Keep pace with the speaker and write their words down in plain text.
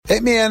Hey,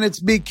 man,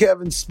 it's me,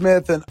 Kevin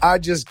Smith, and I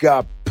just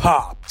got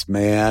popped,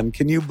 man.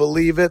 Can you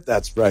believe it?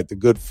 That's right. The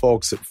good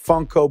folks at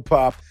Funko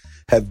Pop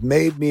have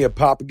made me a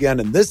pop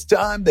again, and this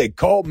time they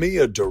called me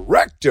a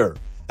director.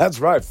 That's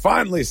right.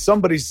 Finally,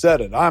 somebody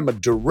said it. I'm a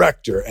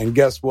director, and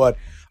guess what?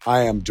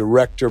 I am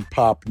Director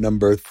Pop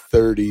number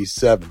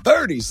 37.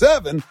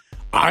 37?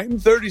 I'm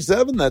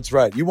 37? That's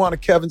right. You want a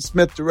Kevin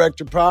Smith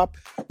Director Pop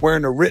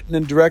wearing a written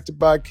and directed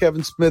by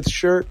Kevin Smith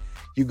shirt?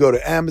 You go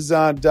to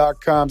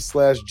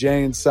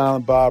Amazon.com/Jay and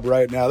Silent Bob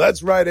right now.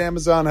 That's right.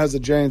 Amazon has a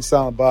Jay and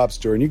Silent Bob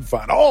store, and you can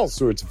find all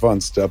sorts of fun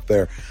stuff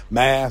there.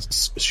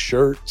 Masks,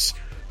 shirts,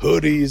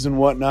 hoodies, and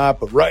whatnot.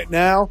 But right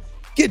now,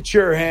 get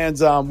your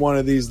hands on one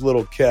of these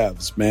little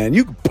Kevs, man.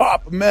 You can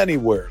pop them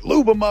anywhere.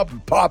 Lube them up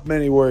and pop them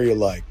anywhere you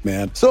like,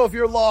 man. So if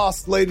you're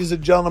lost, ladies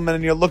and gentlemen,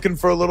 and you're looking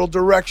for a little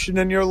direction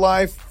in your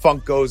life,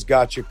 Funko's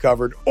got you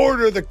covered.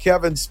 Order the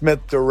Kevin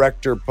Smith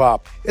Director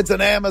Pop. It's an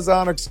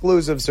Amazon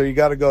exclusive, so you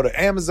got to go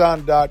to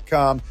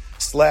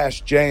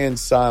Amazon.com/Jay and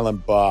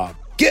Silent Bob.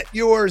 Get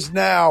yours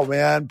now,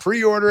 man.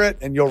 Pre-order it,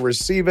 and you'll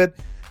receive it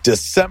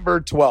December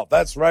 12th.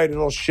 That's right.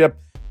 It'll ship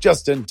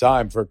just in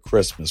time for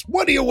Christmas.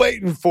 What are you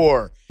waiting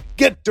for?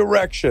 Get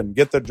direction.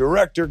 Get the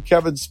Director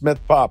Kevin Smith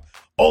Pop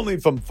only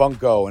from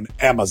Funko and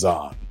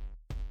Amazon.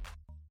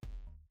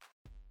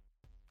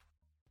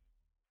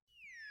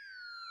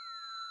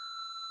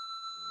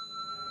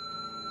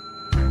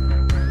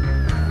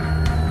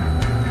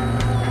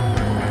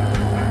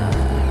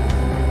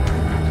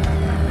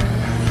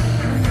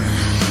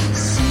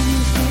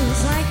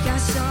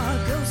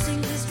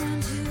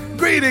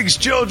 Greetings,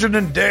 children,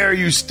 and dare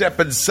you step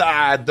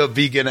inside the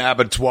vegan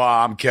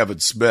abattoir. I'm Kevin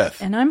Smith.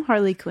 And I'm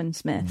Harley Quinn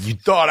Smith. You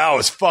thought I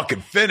was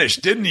fucking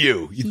finished, didn't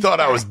you? You thought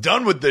I was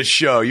done with this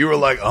show. You were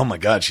like, oh my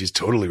God, she's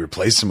totally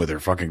replaced him with her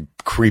fucking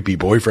creepy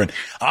boyfriend.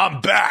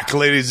 I'm back,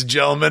 ladies and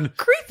gentlemen.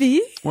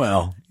 Creepy?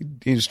 Well,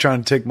 he was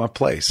trying to take my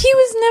place. He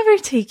was never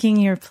taking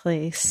your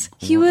place.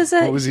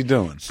 What was he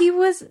doing? He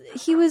was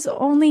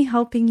only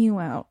helping you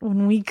out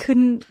when we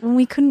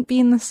couldn't be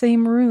in the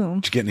same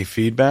room. Did you get any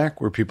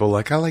feedback? Were people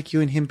like, I like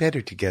you and him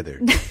better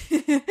together?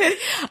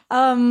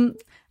 I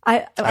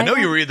know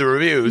you read the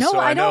reviews. No, so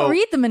I don't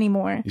read them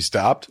anymore. You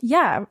stopped?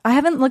 Yeah, I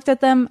haven't looked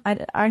at them.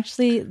 I'd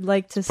actually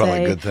like to say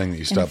probably a good thing that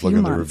you stopped looking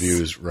at the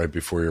reviews right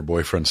before your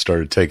boyfriend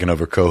started taking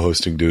over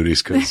co-hosting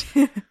duties, because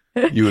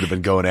you would have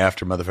been going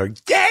after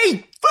motherfuckers.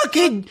 Hey,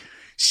 fucking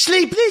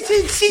Sleepless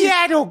in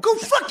Seattle. Go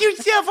fuck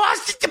yourself.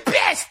 Austin's the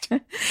best.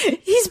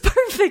 He's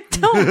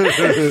perfect.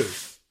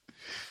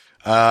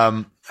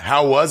 Don't.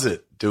 How was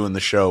it doing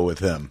the show with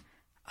him?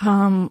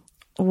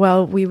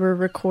 Well, we were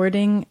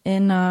recording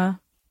in a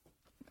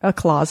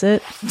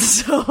closet,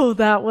 so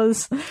that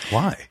was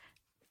why?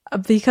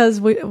 Because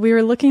we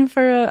were looking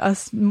for a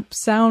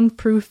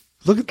soundproof.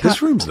 Look at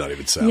this room's not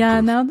even soundproof.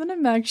 Yeah, now that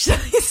I'm actually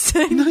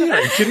saying no,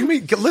 are you kidding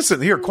me?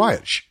 Listen, here,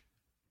 quiet. Shh.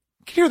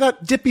 You can hear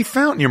that dippy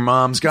fountain your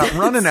mom's got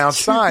running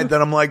outside that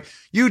I'm like,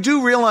 you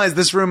do realize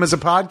this room is a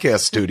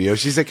podcast studio.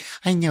 She's like,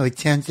 I know, it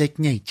sounds like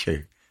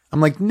nature. I'm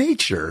like,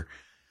 nature?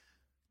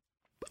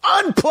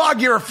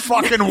 Unplug your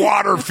fucking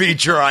water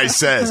feature, I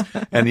says.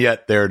 And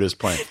yet there it is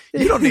playing.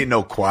 You don't need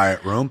no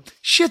quiet room.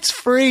 Shit's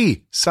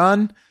free,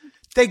 son.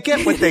 They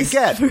get what they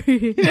get.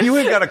 Free. You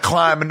ain't got to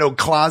climb in no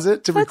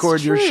closet to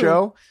record your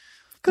show.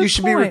 Good you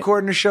should point. be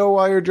recording a show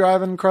while you're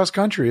driving cross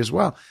country as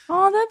well.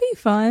 Oh, that'd be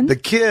fun. The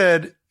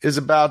kid is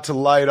about to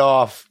light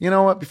off. You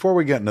know what? Before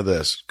we get into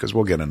this, because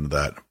we'll get into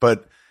that.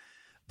 But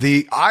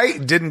I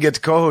didn't get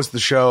to co-host the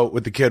show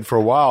with the kid for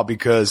a while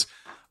because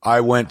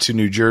I went to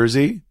New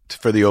Jersey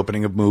for the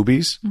opening of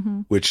Movies,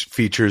 which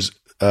features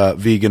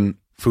vegan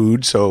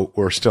food, so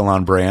we're still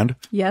on brand.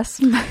 Yes.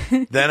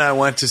 Then I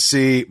went to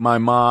see my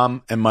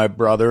mom and my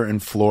brother in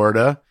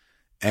Florida,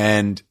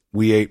 and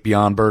we ate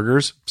Beyond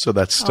Burgers, so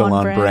that's still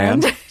on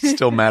brand.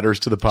 Still matters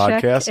to the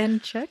podcast. Check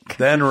and check.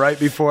 Then right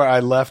before I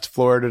left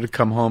Florida to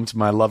come home to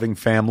my loving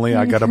family,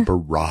 I got a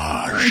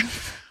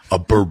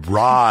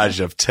barrage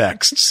of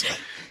texts.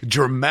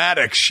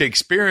 Dramatic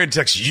Shakespearean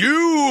texts.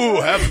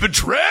 You have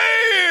betrayed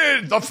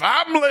the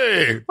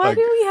family. Why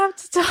do we have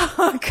to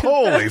talk?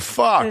 Holy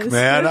fuck, this?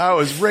 Man. I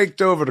was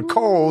raked over the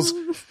coals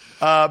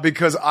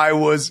because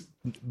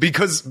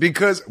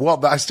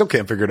well, I still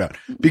can't figure it out.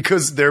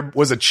 Because there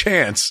was a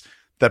chance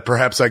that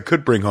perhaps I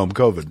could bring home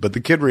COVID. But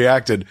the kid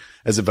reacted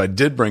as if I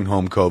did bring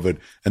home COVID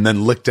and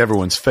then licked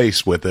everyone's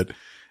face with it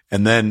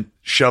and then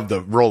shoved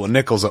a roll of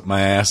nickels up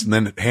my ass and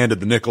then handed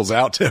the nickels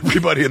out to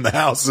everybody in the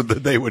house so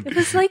that they would It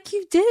was like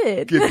you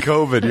did. get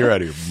COVID. You're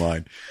out of your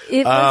mind.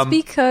 It was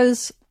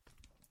because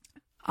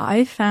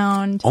I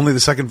found... Only the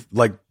second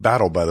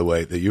battle, by the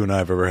way, that you and I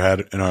have ever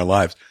had in our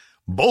lives.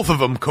 Both of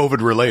them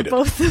COVID related.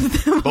 Both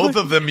of them. Both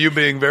of them you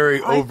being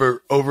very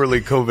overly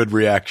COVID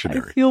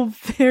reactionary. I feel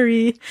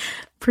very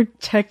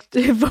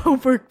protective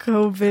over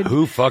COVID.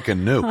 Who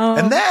fucking knew?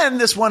 And then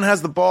this one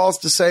has the balls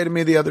to say to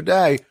me the other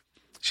day,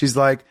 she's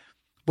like,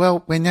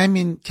 well, when I'm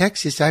in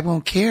Texas, I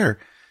won't care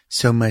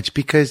so much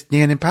because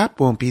Nan and Pop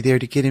won't be there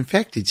to get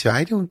infected. So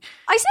I don't.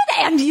 I said,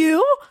 and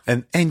you?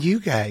 And you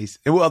guys.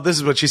 And well, this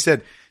is what she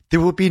said. there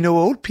will be no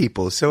old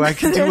people, so I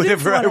can do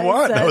whatever I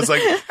want. I was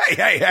like,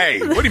 hey,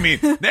 what do you mean?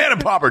 Nan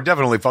and Pop are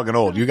definitely fucking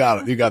old. You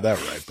got that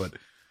right. But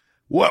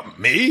what,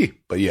 me?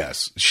 But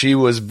yes, she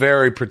was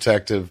very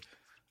protective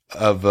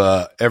of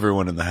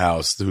everyone in the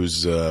house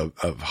who's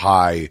of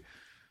high,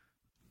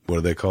 what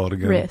do they call it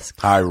again? Risk.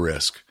 High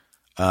risk.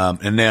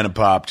 And Nan and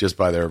Pop, just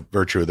by their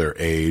virtue of their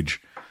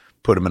age,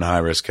 put them in a high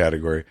risk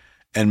category.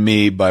 And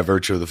me, by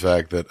virtue of the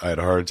fact that I had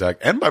a heart attack,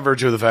 and by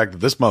virtue of the fact that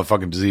this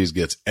motherfucking disease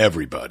gets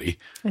everybody.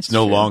 It's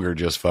no longer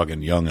just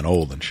fucking young and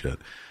old and shit.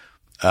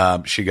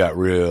 She got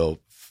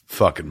real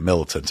fucking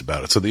militant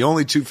about it. So the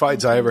only 2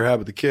 fights I ever had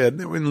with the kid,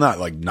 they were not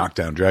like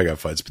knockdown, drag-out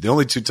fights, but the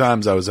only 2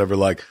 times I was ever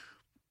like,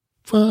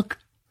 fuck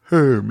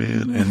her,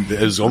 man. And it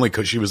was only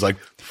because she was like,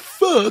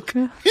 fuck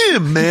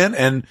him, man.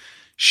 And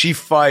she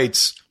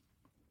fights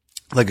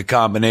like a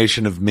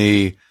combination of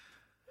me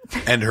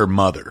and her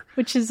mother.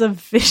 Which is a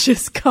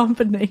vicious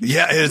combination.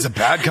 Yeah, it is a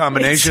bad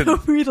combination.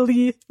 It's a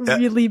really,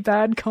 really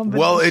bad combination.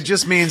 Well, it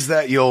just means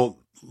that you'll,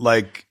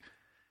 like,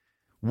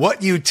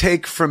 what you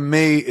take from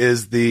me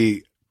is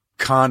the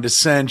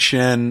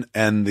condescension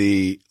and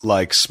the,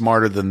 like,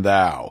 smarter than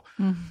thou.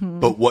 Mm-hmm.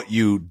 But what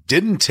you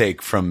didn't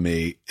take from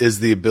me is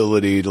the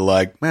ability to,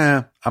 like,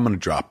 I'm going to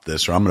drop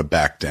this, or I'm going to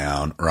back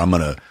down, or I'm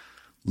going to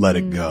let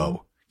it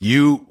go.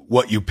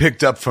 What you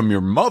picked up from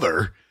your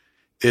mother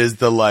is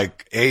the,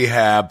 like,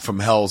 Ahab from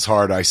Hell's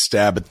Heart, I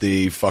stab at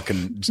thee,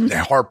 fucking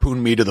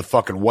harpoon me to the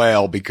fucking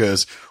whale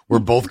because we're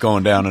both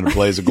going down in a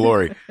blaze of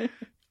glory.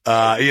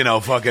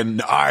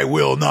 Fucking I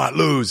will not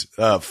lose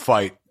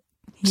fight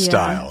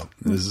style.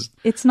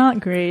 It's not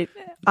great.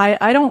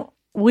 I don't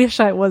wish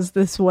I was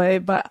this way,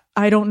 but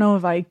I don't know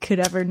if I could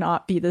ever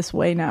not be this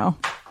way now.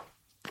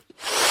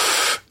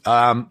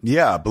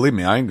 Yeah, believe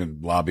me, I ain't gonna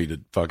lobby to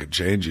fucking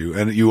change you.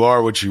 And you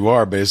are what you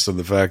are based on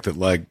the fact that,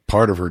 like,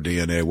 part of her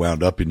DNA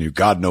wound up in you,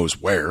 God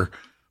knows where,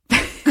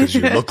 because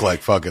you look like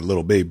fucking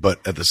little me.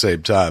 But at the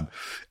same time,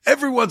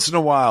 every once in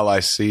a while I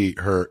see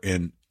her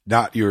in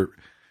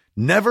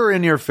never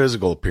in your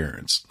physical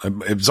appearance.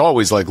 It's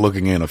always like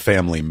looking in a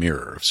family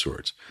mirror of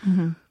sorts,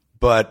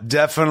 but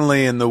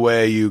definitely in the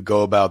way you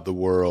go about the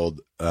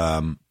world.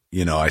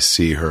 I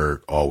see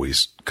her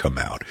always come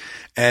out,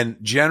 and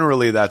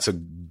generally that's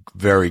a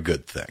very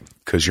good thing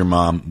because your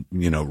mom,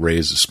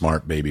 raised a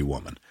smart baby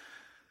woman.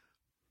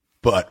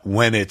 But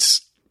when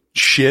it's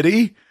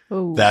shitty,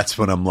 that's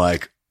when I'm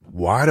like,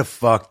 why the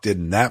fuck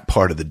didn't that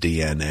part of the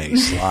DNA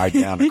slide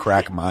down the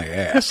crack of my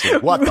ass?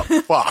 Like, what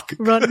the fuck?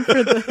 Run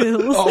for the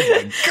hills. Oh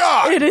my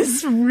God. It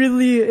is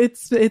really,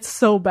 it's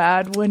so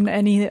bad when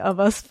any of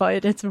us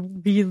fight. It's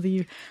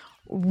really,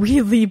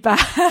 really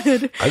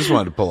bad. I just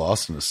wanted to pull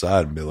Austin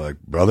aside and be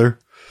like, brother,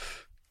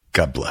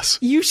 God bless.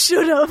 You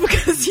should have,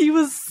 because he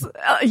was,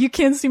 you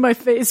can't see my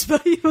face,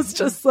 but he was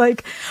just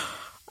like,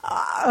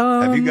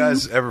 Have you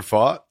guys ever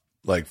fought?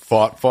 Like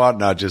fought,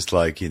 not just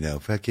like,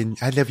 fucking,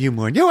 I love you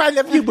more. No, I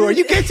love you more.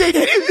 You can't say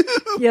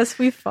that. Yes,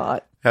 we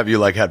fought. Have you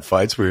like had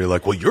fights where you're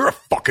like, well, you're a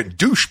fucking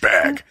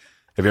douchebag?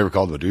 Have you ever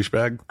called him a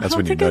douchebag? That's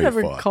when you know you fought. I've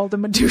ever called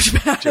him a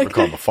douchebag. Did you ever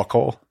call him a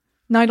fuckhole?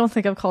 No, I don't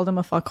think I've called him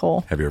a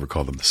fuckhole. Have you ever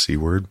called him the C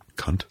word?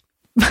 Cunt?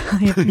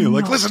 You're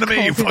like, listen to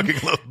me, you fucking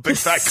little big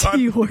fat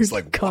cunt. It's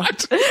like,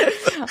 cunt.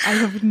 What? I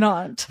have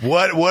not.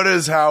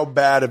 How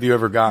bad have you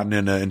ever gotten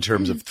in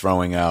terms of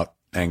throwing out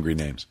angry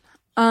names?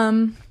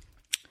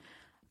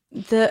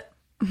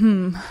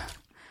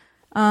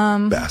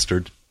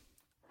 Bastard.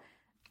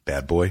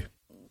 Bad boy.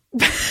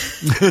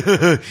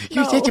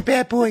 You're such a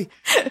bad boy.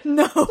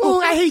 No.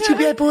 Oh, I hate you,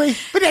 bad boy,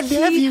 but I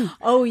love you.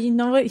 Oh, you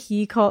know what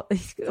he called?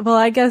 Well,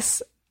 I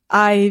guess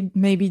I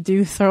maybe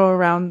do throw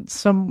around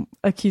some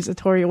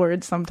accusatory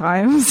words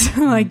sometimes.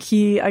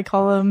 I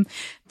call him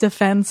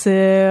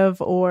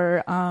defensive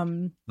or,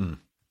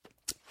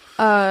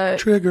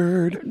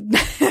 triggered.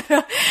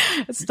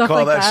 Stuff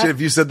call like that shit.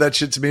 If you said that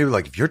shit to me,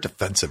 like, if you're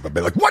defensive, I'd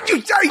be like, what'd you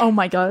say? Oh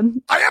my God.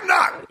 I am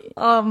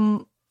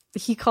not.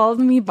 He called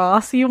me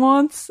bossy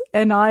once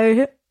and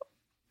I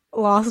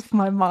lost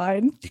my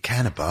mind. You're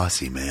kind of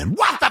bossy, man.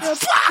 What the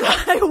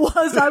fuck?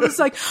 I was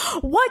like,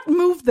 what?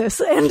 Move this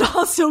and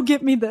also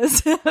get me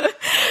this.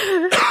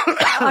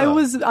 I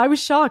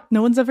was shocked.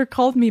 No one's ever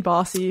called me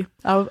bossy.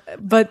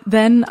 But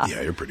then.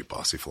 Yeah, you're pretty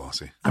bossy,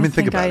 Flossie. I mean,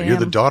 think about it. You're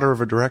the daughter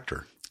of a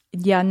director.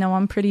 Yeah, no,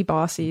 I'm pretty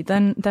bossy.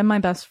 Then my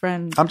best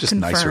friend. I'm just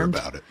confirmed. nicer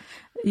about it.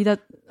 Yeah.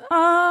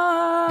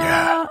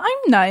 I'm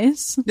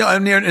nice. No, I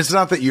mean, it's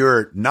not that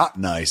you're not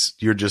nice.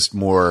 You're just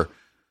more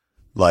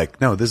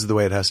like, no, this is the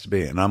way it has to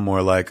be. And I'm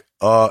more like,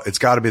 it's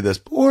got to be this,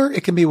 or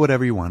it can be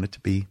whatever you want it to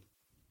be.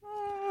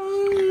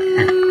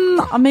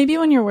 Maybe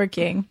when you're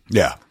working.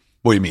 Yeah.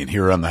 What do you mean?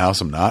 Here around the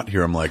house, I'm not.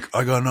 Here I'm like,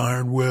 I got an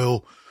iron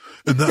will.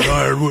 And that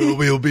iron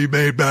will be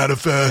made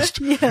manifest,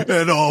 yes.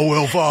 And all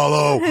will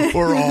follow,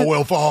 or all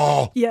will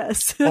fall.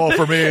 Yes. All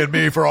for me and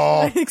me for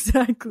all.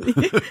 Exactly.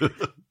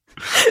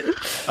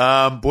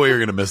 Boy, you're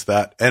going to miss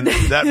that. And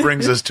that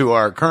brings us to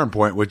our current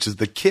point, which is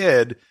the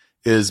kid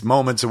is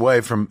moments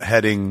away from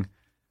heading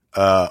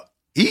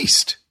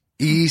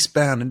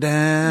eastbound and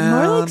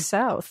down. More like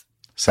south.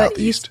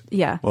 Southeast.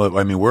 Yeah. Well,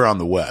 I mean, we're on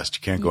the west.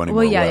 You can't go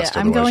anywhere west.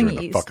 I'm Otherwise, going you're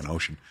in east. the fucking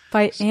ocean.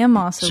 But I am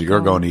also. So you're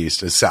going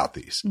east. It's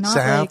southeast. Not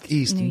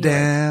Southeast like and New York.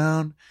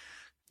 down.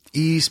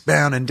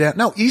 Eastbound and down.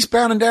 No,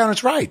 eastbound and down.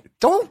 It's right.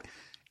 Don't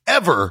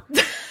ever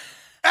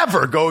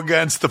go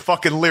against the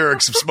fucking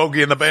lyrics of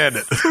Smokey and the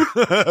Bandit.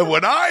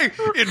 When I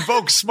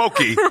invoke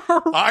Smokey,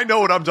 I know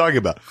what I'm talking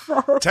about.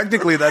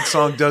 Technically, that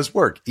song does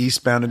work.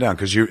 Eastbound and down.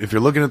 Because if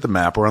you're looking at the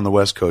map, we're on the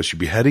west coast. You'd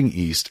be heading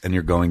east and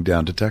you're going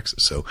down to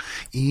Texas. So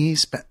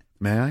eastbound.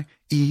 May I?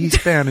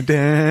 Eastbound and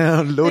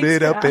down, load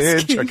it up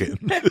and chuck it.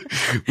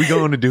 We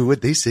gonna do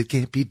what they said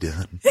can't be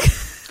done.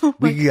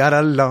 We got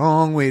a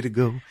long way to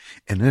go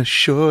and a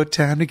short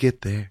time to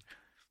get there.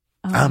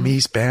 I'm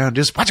eastbound,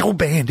 just watch old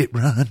Bandit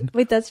run.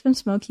 Wait, that's from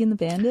Smokey and the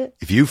Bandit?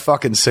 If you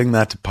fucking sing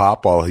that to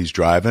Pop while he's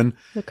driving,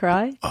 The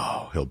Cry?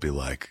 oh, he'll be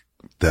like,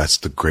 that's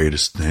the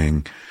greatest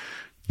thing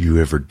you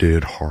ever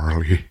did,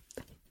 Harley.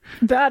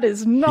 That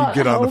is not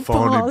He'd get on the how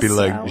phone, Paul he'd be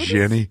like, sounds.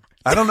 Jenny.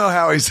 I don't know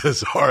how he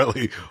says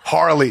Harley.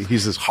 Harley. He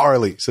says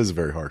Harley. He says it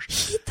very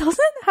harsh. He doesn't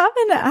have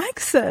an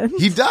accent.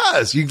 He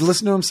does. You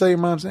listen to him say your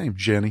mom's name,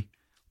 Jenny.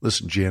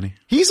 Listen, Jenny.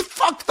 He's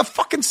the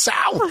fucking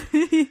South.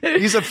 He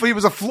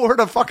was a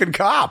Florida fucking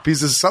cop.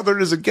 He's as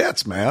Southern as it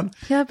gets, man.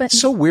 Yeah, but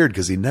It's so weird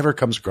because he never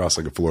comes across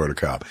like a Florida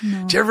cop.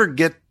 No. Do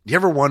you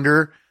ever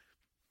wonder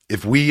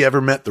if we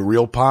ever met the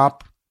real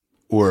Pop,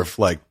 or if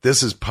like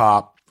this is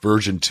Pop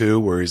version 2,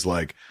 where he's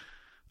like,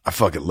 I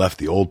fucking left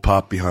the old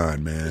Pop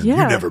behind, man.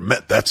 Yeah. You never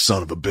met that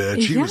son of a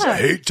bitch. He was a Yeah.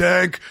 hate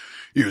tank.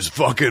 He was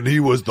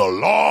the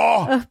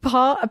law.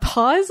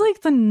 Pa is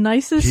like the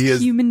nicest He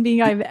is- human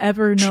being I've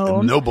ever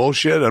known. No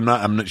bullshit. I'm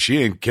not, she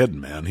ain't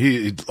kidding, man.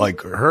 He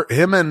like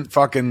him and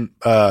fucking,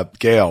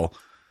 Gail,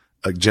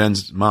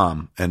 Jen's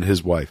mom and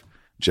his wife,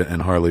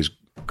 and Harley's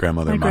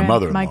grandmother, and my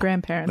mother-in-law. My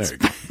grandparents.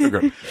 There you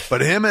go.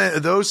 But him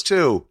and those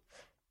two,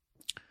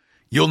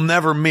 you'll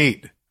never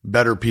meet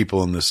better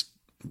people in this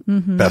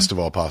best of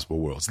all possible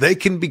worlds. They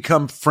can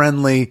become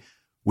friendly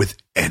with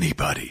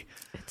anybody.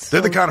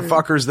 They're the kind of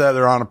fuckers that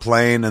are on a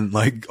plane and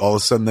like all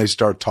of a sudden they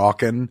start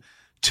talking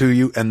to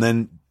you and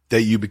then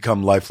you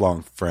become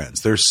lifelong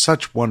friends. They're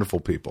such wonderful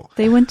people.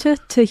 They went to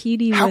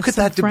Tahiti How with could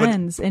some that do- but-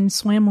 friends and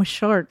swam with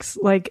sharks,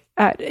 like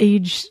at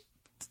age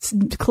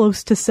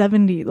close to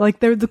 70. Like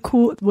they're the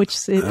cool,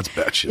 which That's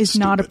batshit is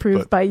not stupid, approved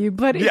but- by you,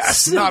 but it's Yes,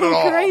 so not at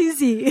all.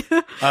 crazy.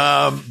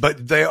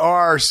 But they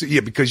are,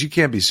 because you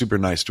can't be super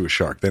nice to a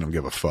shark. They don't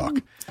give a fuck.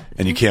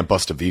 And you can't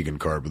bust a vegan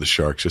card with a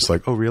shark. Just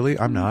like, oh, really?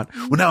 I'm not.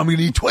 Well, now I'm going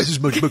to eat twice as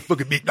much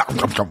fucking meat.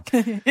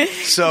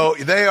 So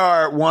they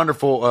are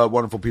wonderful,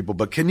 wonderful people.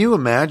 But can you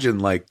imagine,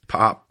 like,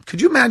 Pop?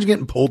 Could you imagine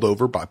getting pulled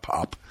over by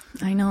Pop?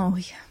 I know.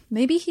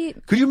 Maybe he.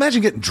 Could you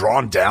imagine getting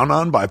drawn down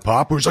on by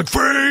Pop? Where he's like,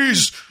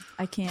 freeze!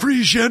 I can't.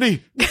 Freeze,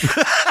 Jenny!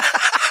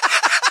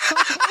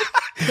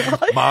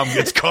 Mom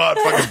gets caught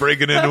fucking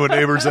breaking into a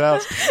neighbor's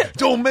house.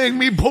 Don't make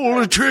me pull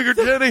the trigger,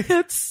 Jenny.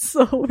 That's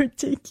so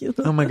ridiculous.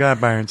 Oh my God,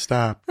 Byron,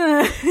 stop.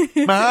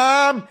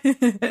 Mom!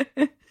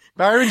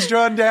 Byron's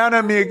drawn down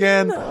on me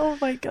again. Oh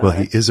my God. Well,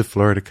 he is a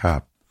Florida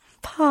cop.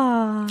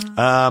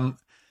 Pa.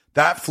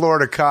 That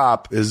Florida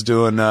cop is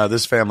doing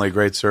this family a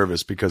great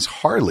service because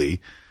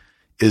Harley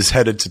is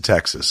headed to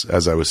Texas,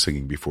 as I was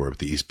singing before with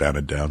the Eastbound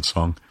and Down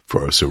song,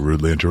 before I was so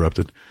rudely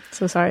interrupted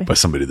So sorry. by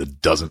somebody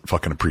that doesn't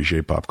fucking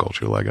appreciate pop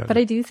culture like I do. But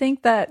I do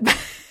think that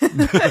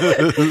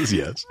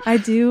Yes. I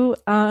do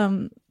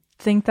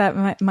think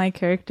that my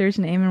character's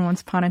name in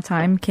Once Upon a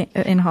Time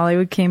in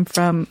Hollywood came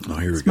from Oh,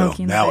 here we Smokey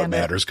go. and the Now it Bandit.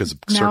 matters because it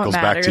Now circles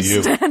back to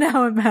you.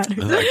 Now it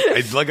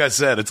matters. Like I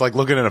said, it's like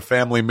looking in a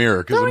family mirror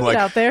because I'm Throwing it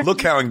out like, there.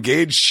 look how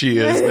engaged she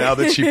is now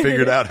that she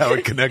figured out how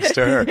it connects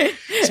to her.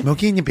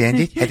 Smokey and the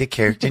Bandit had a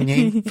character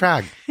named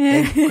Frog,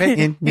 and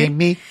Quentin named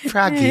me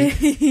Froggy.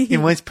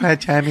 In Once Upon a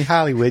Time in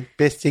Hollywood,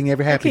 best thing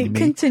ever happened Okay, to me.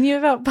 continue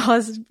about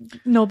Pa's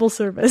noble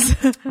service.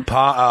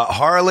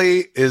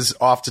 Harley is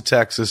off to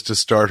Texas to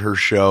start her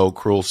show,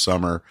 Cruel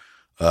Summer,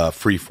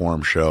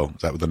 freeform show.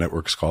 Is that what the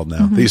network's called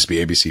now? They used to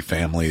be ABC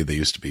Family. They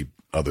used to be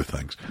other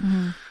things.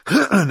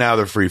 Now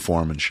they're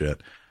freeform and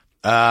shit.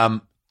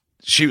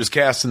 She was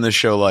cast in this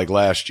show like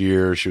last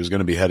year. She was going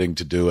to be heading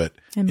to do it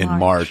in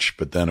March.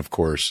 But then, of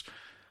course,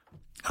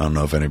 I don't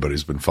know if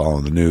anybody's been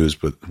following the news,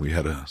 but we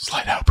had a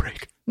slight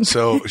outbreak.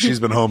 So she's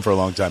been home for a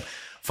long time.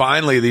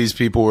 Finally, these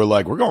people were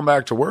like, we're going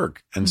back to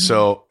work. And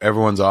so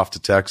everyone's off to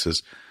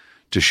Texas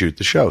to shoot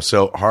the show.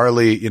 So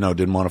Harley,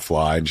 didn't want to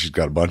fly and she's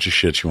got a bunch of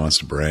shit she wants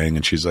to bring.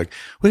 And she's like,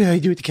 what do I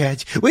do with the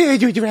cats? What do I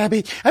do with the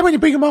rabbit? I want to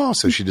bring them all.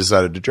 So she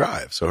decided to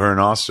drive. So her and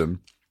Austin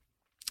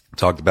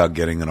talked about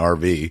getting an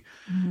RV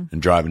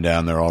and driving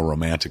down there all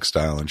romantic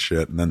style and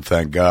shit. And then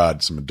thank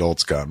God some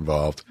adults got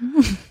involved,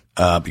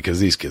 because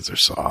these kids are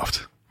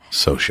soft,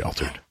 so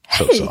sheltered,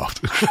 so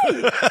soft.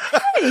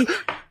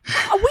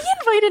 We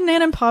invited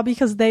Nan and Pa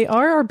because they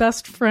are our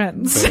best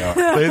friends. They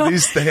are.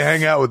 They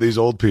hang out with these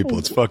old people.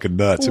 It's fucking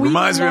nuts. It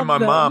reminds me of my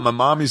mom. My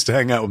mom used to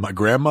hang out with my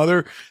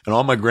grandmother and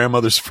all my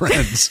grandmother's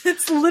friends.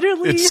 It's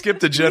literally... It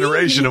skipped a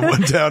generation and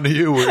went down to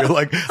you where you're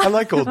like, I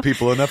like old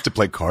people enough to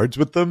play cards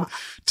with them,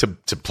 to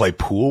play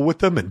pool with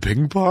them and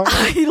ping pong.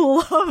 I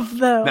love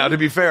them. Now, to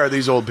be fair,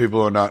 these old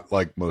people are not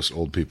like most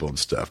old people and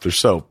stuff. They're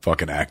so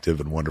fucking active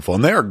and wonderful,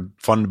 and they're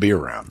fun to be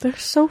around. They're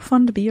so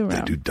fun to be around.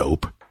 They do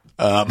dope.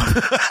 Oh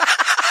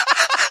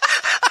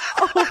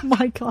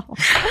my God.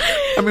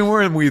 I mean,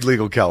 we're in weed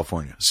legal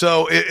California.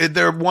 So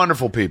they're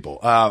wonderful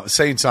people,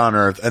 saints on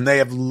earth, and they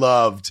have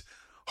loved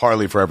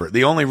Harley forever.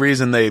 The only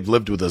reason they've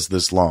lived with us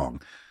this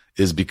long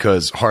is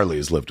because Harley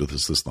has lived with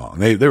us this long.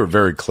 They were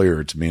very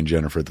clear to me and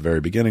Jennifer at the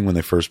very beginning when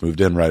they first moved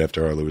in right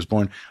after Harley was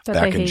born,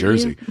 back in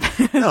Jersey.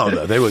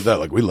 No, they were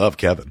like, we love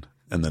Kevin.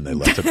 And then they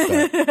left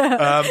it.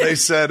 They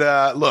said,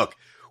 look,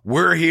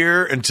 we're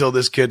here until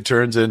this kid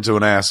turns into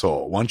an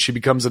asshole. Once she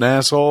becomes an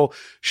asshole,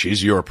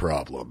 she's your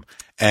problem.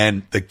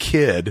 And the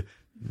kid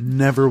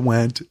never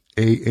went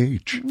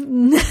AH.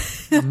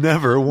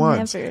 Never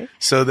once. Never.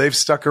 So they've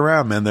stuck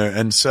around, man.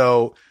 And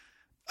so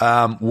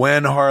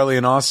when Harley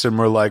and Austin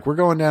were like, we're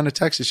going down to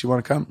Texas, you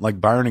want to come? Like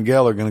Byron and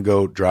Gail are going to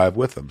go drive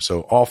with them.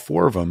 So all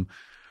four of them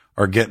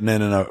are getting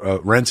in a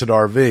rented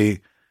RV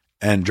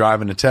and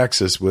driving to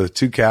Texas with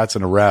 2 cats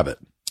and a rabbit.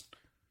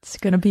 It's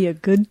going to be a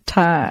good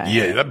time.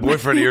 Yeah, that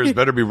boyfriend of yours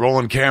better be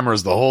rolling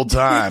cameras the whole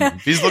time.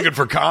 If he's looking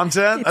for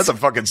content, that's a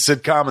fucking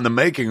sitcom in the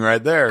making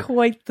right there.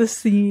 Quite the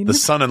scene. The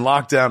son in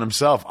lockdown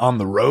himself on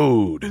the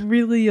road.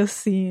 Really a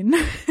scene.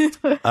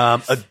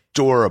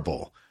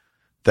 Adorable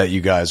that you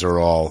guys are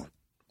all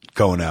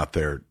going out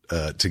there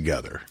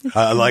together.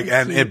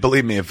 And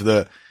believe me, if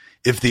the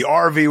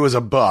RV was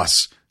a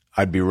bus,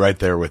 I'd be right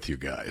there with you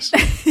guys.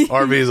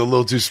 RV is a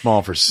little too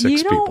small for 6 people.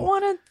 You don't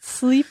want to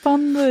sleep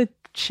on the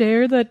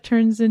chair that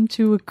turns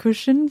into a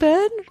cushion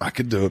bed? I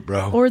could do it,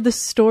 bro. Or the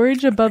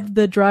storage above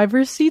the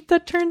driver's seat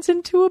that turns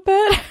into a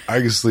bed? I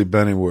can sleep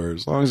anywhere.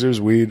 As long as there's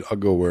weed, I'll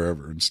go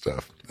wherever and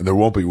stuff. And there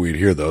won't be weed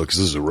here, though, because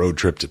this is a road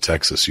trip to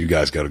Texas. You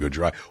guys got to go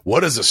drive.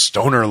 What is a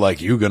stoner like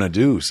you going to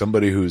do?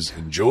 Somebody who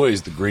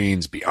enjoys the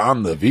greens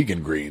beyond the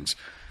vegan greens,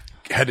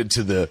 headed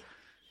to the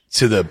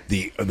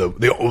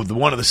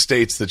one of the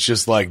states that's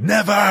just like,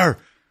 never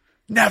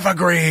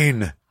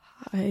green.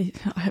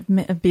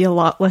 I'd be a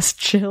lot less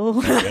chill.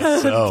 I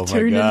guess so.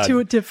 Turn into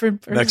a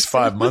different person. Next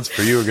 5 months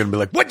for you are going to be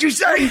like, what'd you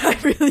say? I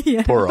really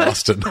am. Poor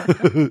Austin.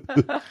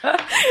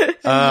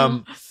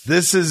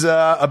 This is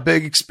a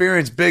big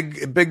experience,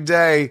 big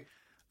day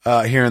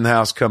here in the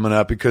house coming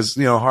up because,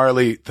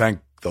 Harley, thank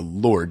the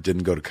Lord,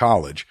 didn't go to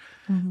college.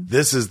 Mm-hmm.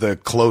 This is the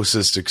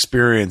closest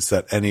experience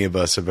that any of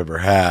us have ever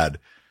had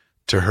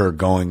to her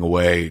going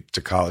away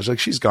to college. Like,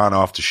 she's gone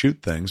off to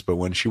shoot things, but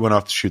when she went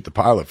off to shoot the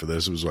pilot for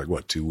this, it was like,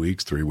 2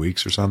 weeks, 3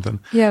 weeks or something?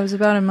 Yeah, it was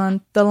about a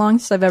month. The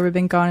longest I've ever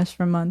been gone is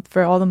for a month.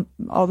 For all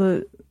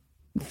the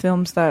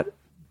films that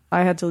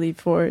I had to leave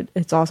for,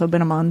 it's also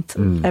been a month.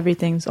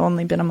 Everything's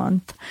only been a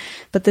month.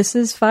 But this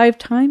is 5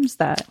 times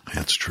that.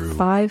 That's true.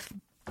 5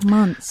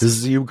 months. This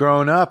is you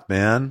growing up,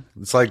 man.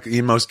 It's like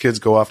most kids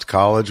go off to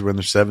college when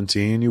they're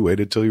 17. You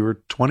waited till you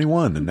were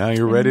 21, and now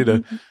you're ready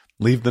to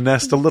leave the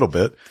nest a little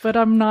bit. But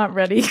I'm not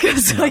ready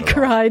because I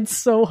cried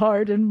so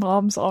hard in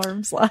Mom's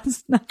arms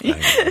last night.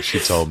 I know. She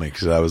told me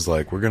because I was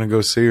like, we're going to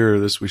go see her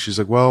this week. She's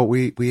like, well,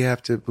 we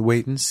have to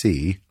wait and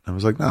see. I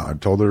was like, no, I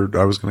told her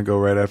I was going to go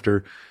right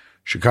after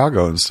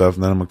Chicago and stuff.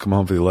 And then I'm going to come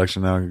home for the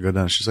election. Now I can go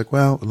down. She's like,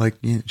 well,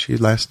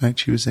 last night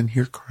she was in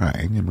here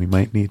crying and we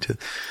might need to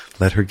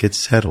let her get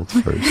settled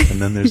first.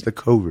 And then there's the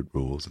COVID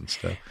rules and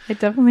stuff. I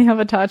definitely have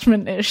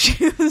attachment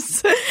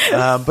issues.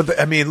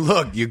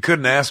 Look, you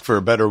couldn't ask for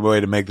a better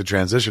way to make the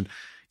transition.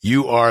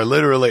 You are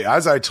literally,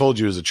 as I told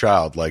you as a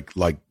child,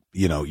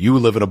 you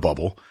live in a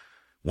bubble.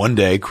 One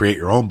day, create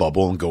your own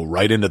bubble and go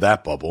right into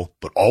that bubble,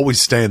 but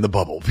always stay in the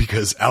bubble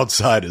because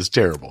outside is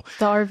terrible.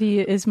 The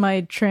RV is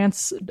my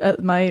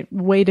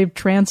way to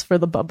transfer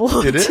the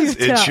bubble. It is.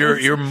 It's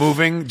you're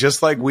moving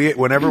just like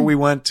whenever we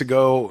went to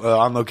go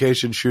on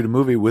location, shoot a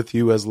movie with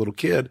you as a little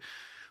kid,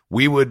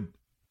 we would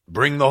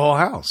bring the whole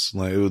house.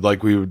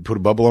 Like we would put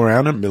a bubble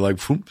around it and be like,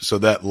 so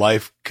that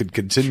life could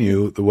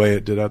continue the way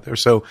it did out there.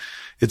 So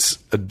it's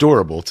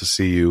adorable to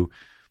see you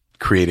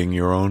creating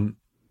your own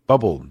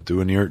bubble,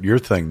 doing your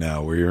thing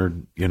now where you're,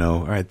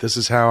 all right, this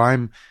is how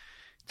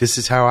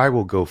I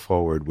will go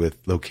forward with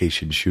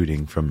location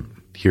shooting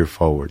from here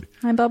forward.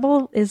 My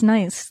bubble is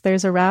nice.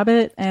 There's a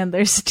rabbit and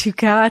there's 2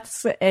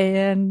 cats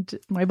and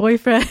my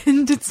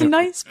boyfriend. It's a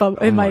nice bubble.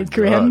 And my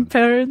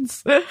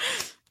grandparents.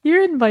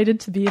 You're invited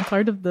to be a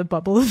part of the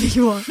bubble if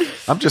you want.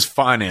 I'm just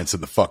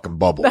financing the fucking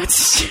bubble.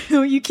 That's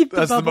true. You keep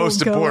the bubble going. That's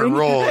the most important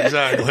role.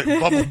 Exactly.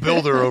 Bubble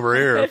builder over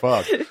here.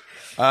 Fuck.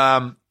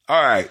 All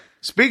right.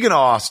 Speaking of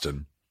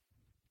Austin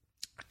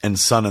and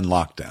son in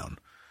lockdown,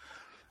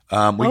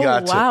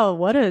 Wow,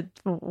 what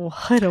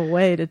a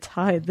way to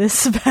tie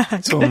this back.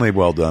 It's only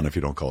well done if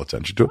you don't call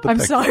attention to it. I'm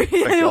sorry.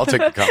 I'll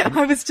take the compliment.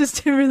 I was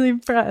just really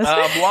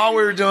impressed. While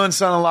we were doing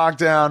Son of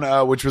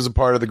Lockdown, which was a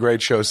part of the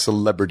great show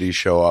Celebrity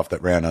Show Off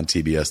that ran on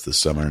TBS this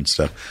summer and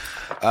stuff,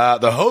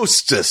 the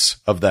hostess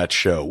of that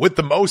show with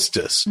the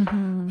mostess,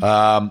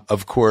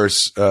 of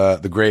course,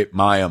 the great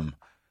Mayim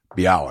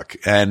Bialik,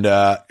 and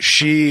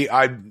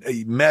I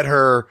met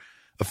her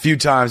a few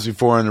times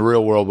before in the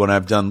real world when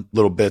I've done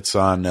little bits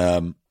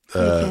on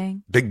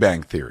Big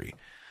Bang Theory.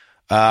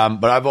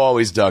 But I've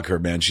always dug her,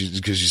 man.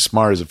 Because she's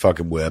smart as a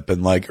fucking whip.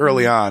 And like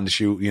early on,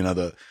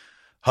 the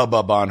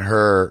hubbub on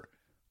her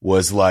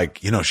was like,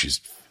 she's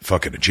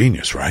fucking a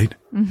genius, right?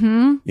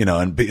 Mm-hmm.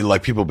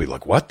 And people be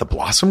like, what? The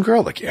Blossom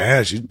Girl? Like,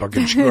 yeah, she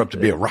grew up to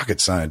be a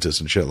rocket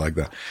scientist and shit like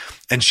that.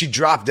 And she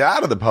dropped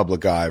out of the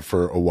public eye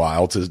for a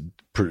while to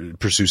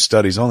pursue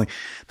studies only.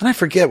 Then I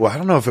forget. Well, I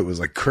don't know if it was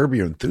like Curb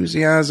Your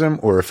Enthusiasm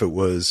or if it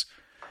was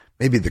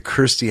maybe the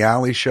Kirstie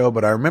Alley show,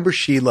 but I remember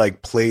she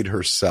like played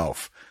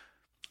herself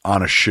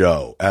on a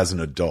show as an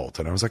adult.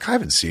 And I was like, I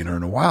haven't seen her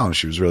in a while. And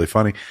she was really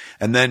funny.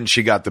 And then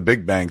she got the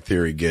Big Bang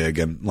Theory gig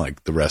and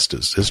like the rest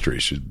is history.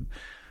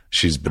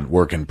 She's been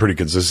working pretty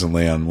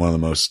consistently on one of the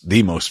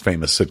most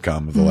famous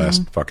sitcom of the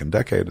last fucking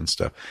decade and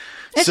stuff.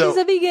 And she's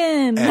a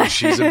vegan. And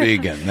she's a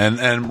vegan.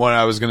 And what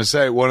I was going to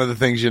say, one of the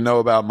things you know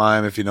about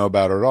Mayim, if you know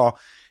about her at all,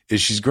 is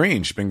she's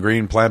green. She's been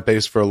green,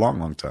 plant-based for a long,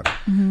 long time.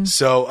 Mm-hmm.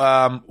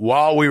 So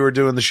while we were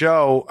doing the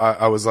show,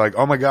 I was like,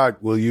 oh my God,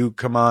 will you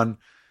come on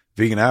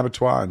Vegan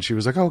Abattoir? And she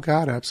was like, oh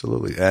God,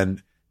 absolutely.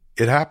 And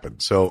it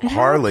happened. So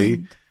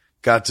Harley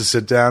got to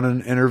sit down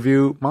and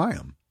interview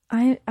Mayim.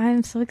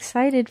 I'm so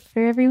excited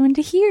for everyone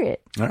to hear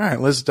it. All right,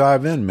 let's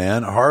dive in,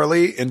 man.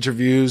 Harley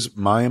interviews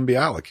Mayim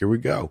Bialik. Here we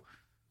go.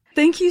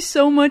 Thank you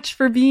so much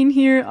for being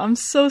here. I'm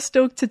so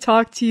stoked to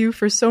talk to you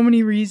for so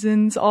many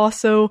reasons.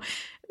 Also,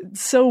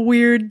 so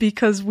weird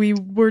because we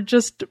were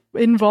just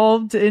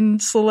involved in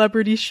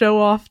Celebrity Show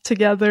Off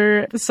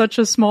together. Such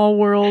a small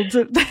world.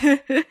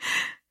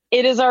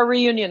 It is our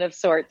reunion of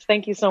sorts.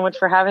 Thank you so much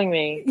for having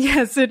me.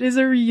 Yes, it is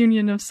a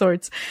reunion of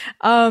sorts.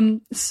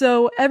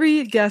 So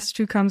every guest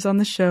who comes on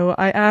the show,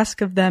 I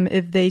ask of them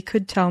if they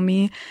could tell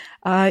me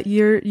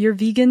your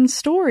vegan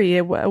story.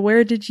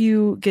 Where did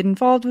you get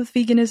involved with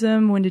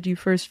veganism? When did you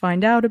first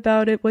find out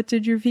about it? What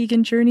did your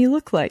vegan journey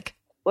look like?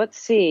 Let's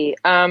see.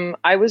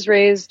 I was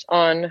raised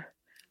on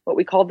what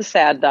we call the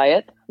SAD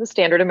diet, the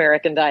Standard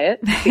American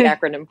Diet, the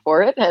acronym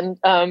for it. And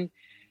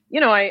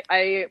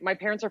my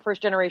parents are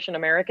first generation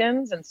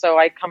Americans. And so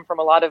I come from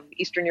a lot of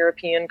Eastern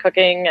European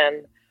cooking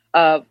and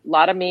a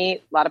lot of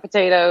meat, a lot of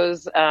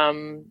potatoes,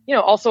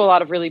 also a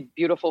lot of really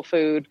beautiful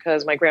food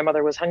because my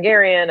grandmother was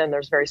Hungarian and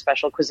there's very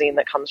special cuisine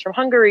that comes from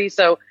Hungary.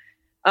 So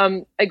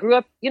I grew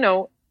up,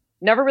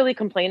 never really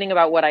complaining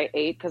about what I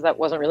ate because that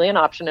wasn't really an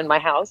option in my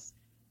house.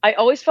 I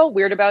always felt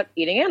weird about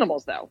eating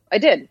animals, though. I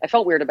did. I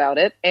felt weird about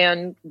it.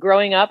 And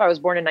growing up, I was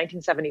born in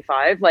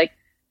 1975. Like,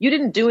 you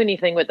didn't do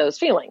anything with those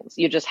feelings.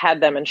 You just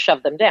had them and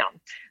shoved them down.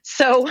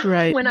 So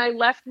When I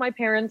left my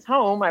parents'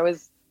 home, I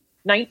was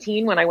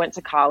 19 when I went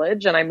to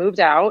college and I moved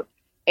out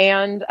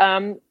and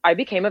I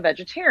became a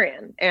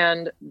vegetarian.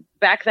 And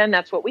back then,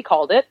 that's what we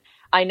called it.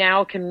 I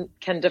now can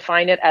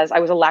define it as I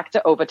was a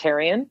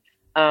lacto-ovitarian.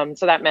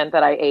 So that meant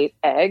that I ate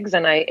eggs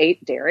and I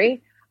ate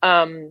dairy.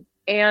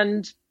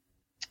 And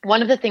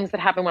one of the things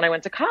that happened when I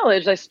went to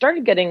college, I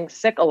started getting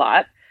sick a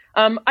lot.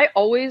 I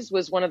always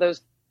was one of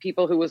those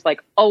people who was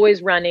like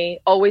always runny,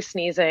 always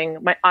sneezing.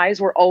 My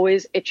eyes were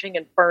always itching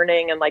and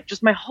burning. And like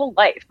just my whole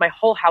life, my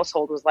whole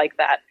household was like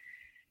that.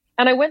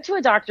 And I went to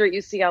a doctor at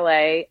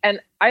UCLA and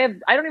I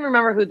don't even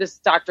remember who this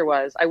doctor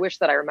was. I wish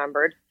that I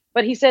remembered,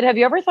 but he said, have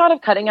you ever thought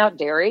of cutting out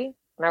dairy?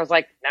 And I was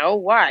like, no,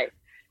 why?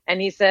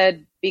 And he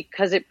said,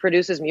 because it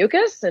produces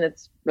mucus and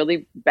it's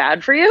really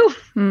bad for you.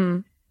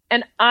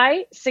 And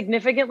I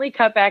significantly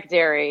cut back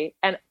dairy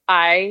and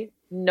I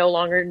no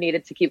longer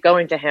needed to keep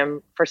going to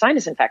him for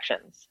sinus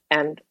infections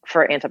and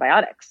for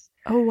antibiotics.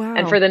 Oh, wow.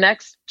 And for the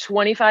next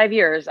 25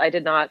 years, I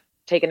did not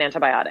take an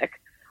antibiotic.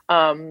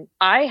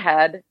 I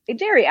had a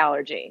dairy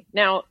allergy.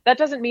 Now, that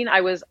doesn't mean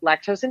I was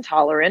lactose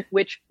intolerant,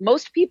 which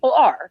most people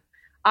are.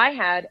 I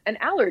had an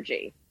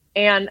allergy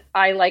and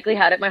I likely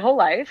had it my whole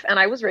life. And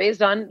I was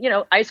raised on,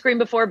 ice cream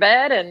before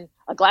bed and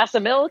a glass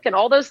of milk and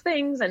all those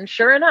things. And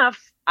sure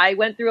enough, I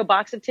went through a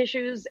box of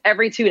tissues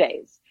every 2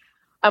 days.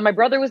 My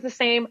brother was the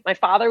same. My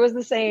father was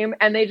the same.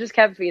 And they just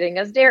kept feeding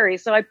us dairy.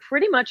 So I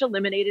pretty much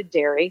eliminated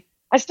dairy.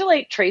 I still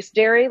ate trace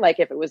dairy, like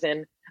if it was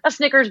in a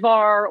Snickers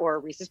bar or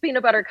Reese's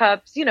peanut butter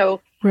cups,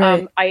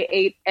 Right. I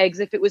ate eggs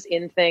if it was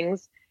in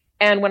things.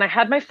 And when I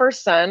had my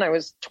first son, I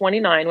was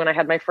 29 when I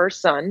had my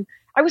first son,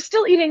 I was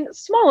still eating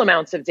small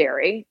amounts of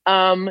dairy.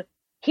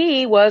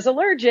 He was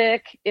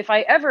allergic if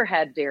I ever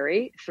had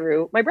dairy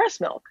through my breast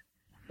milk.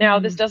 Now,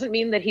 this doesn't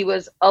mean that he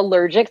was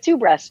allergic to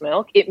breast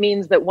milk. It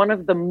means that one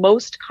of the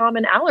most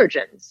common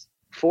allergens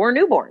for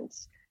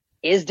newborns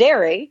is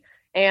dairy.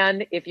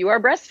 And if you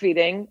are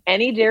breastfeeding,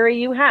 any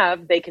dairy you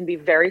have, they can be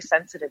very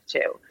sensitive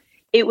to.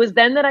 it was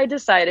then that I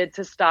decided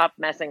to stop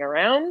messing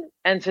around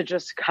and to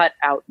just cut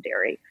out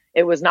dairy.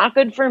 It was not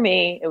good for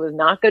me. It was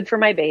not good for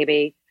my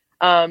baby.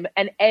 And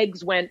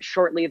eggs went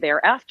shortly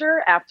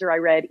thereafter, after I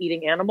read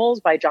Eating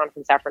Animals by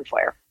Jonathan Safran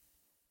Foer.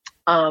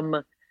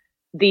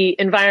 The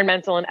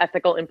environmental and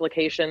ethical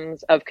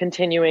implications of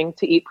continuing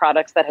to eat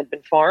products that had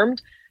been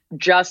farmed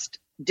just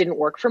didn't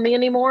work for me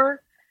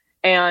anymore.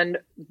 And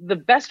the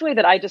best way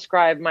that I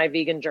describe my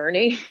vegan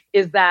journey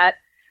is that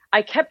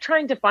I kept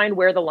trying to find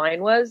where the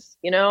line was,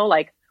 you know,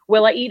 like,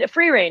 will I eat a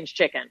free range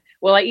chicken?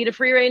 Will I eat a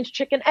free range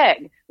chicken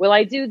egg? Will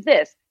I do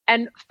this?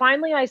 And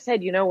finally I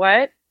said, you know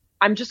what?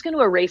 I'm just going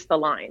to erase the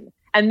line.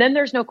 And then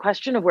there's no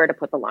question of where to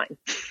put the line.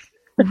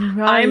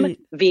 Right. I'm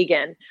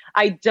vegan.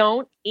 I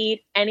don't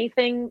eat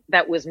anything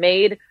that was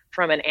made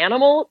from an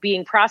animal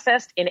being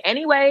processed in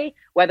any way,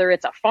 whether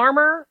it's a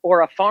farmer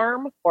or a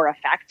farm or a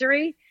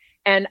factory.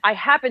 And I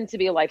happen to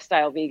be a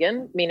lifestyle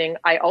vegan, meaning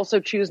I also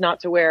choose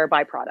not to wear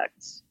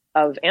byproducts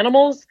of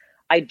animals.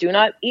 I do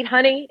not eat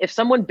honey. If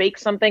someone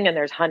bakes something and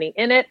there's honey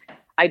in it,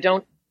 I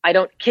don't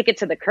kick it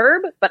to the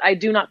curb, but I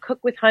do not cook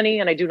with honey,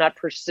 and I do not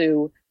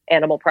pursue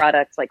animal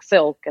products like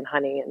silk and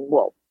honey and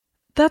wool.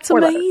 That's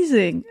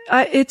amazing.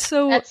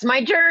 That's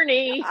my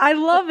journey. I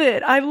love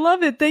it. I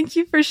love it. Thank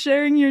you for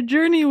sharing your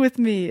journey with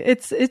me.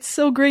 It's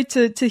so great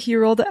to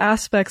hear all the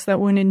aspects that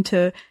went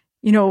into,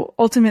 you know,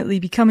 ultimately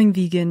becoming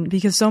vegan,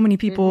 because so many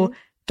people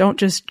don't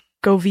just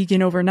go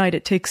vegan overnight.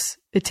 It takes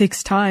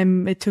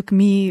time. It took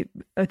me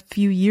a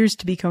few years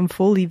to become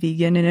fully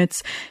vegan, and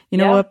it's, you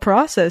know, a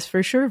process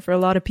for sure for a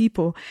lot of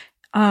people.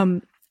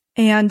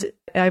 And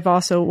I've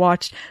also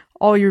watched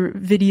all your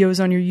videos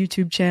on your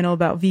YouTube channel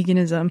about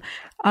veganism.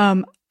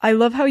 I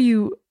love how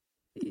you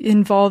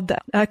involved the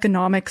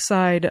economic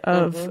side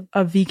of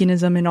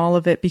veganism in all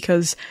of it,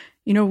 because,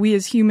 you know, we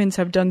as humans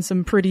have done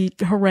some pretty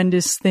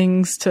horrendous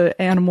things to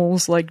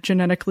animals, like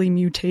genetically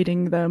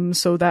mutating them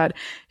so that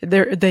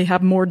they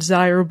have more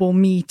desirable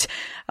meat.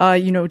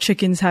 You know,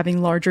 chickens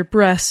having larger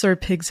breasts or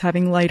pigs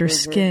having lighter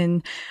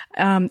skin.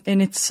 And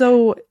it's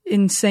so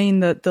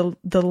insane that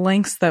the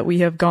lengths that we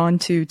have gone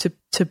to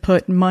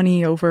put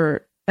money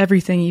over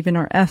everything, even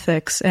our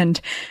ethics. And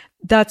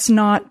that's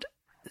not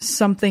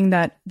something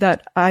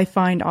that I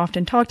find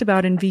often talked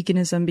about in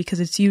veganism, because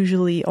it's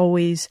usually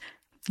always,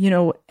 you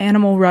know,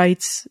 animal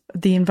rights,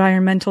 the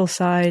environmental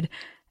side,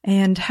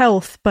 and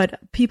health, but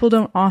people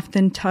don't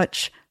often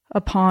touch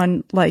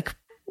upon, like,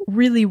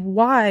 really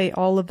why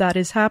all of that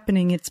is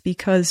happening. It's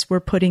because we're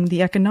putting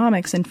the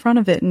economics in front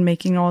of it and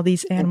making all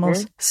these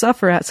animals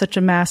suffer at such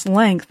a mass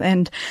length.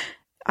 And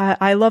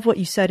I love what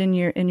you said in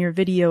your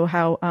video,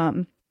 how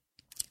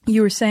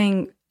you were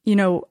saying, you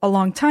know, a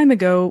long time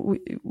ago,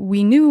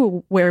 we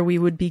knew where we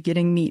would be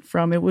getting meat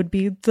from. It would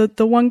be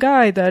the one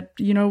guy that,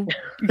 you know,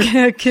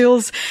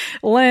 kills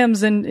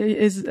lambs and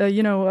is,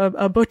 you know,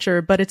 a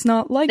butcher, but it's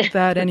not like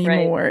that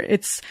anymore.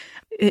 Right.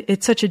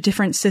 It's such a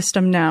different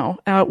system now.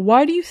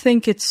 Why do you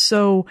think it's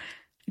so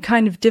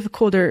kind of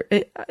difficult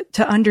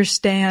to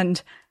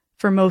understand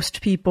for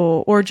most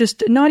people, or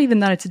just not even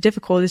that it's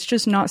difficult? It's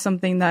just not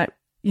something that,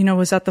 you know,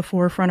 is at the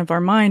forefront of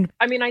our mind.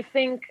 I mean, I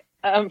think,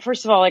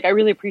 first of all, like, I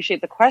really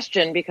appreciate the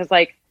question, because,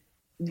 like,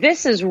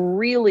 this is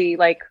really,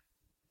 like,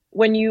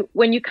 when you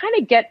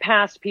kind of get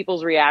past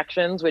people's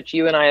reactions, which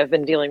you and I have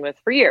been dealing with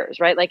for years,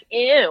 right? Like,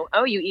 ew,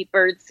 oh, you eat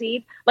bird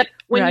seed. Like,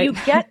 when you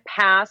get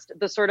past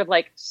the sort of,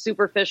 like,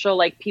 superficial,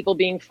 like, people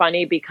being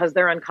funny because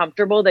they're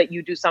uncomfortable that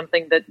you do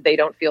something that they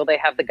don't feel they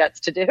have the guts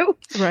to do.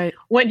 Right.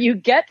 When you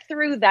get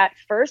through that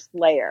first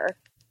layer,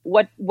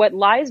 what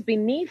lies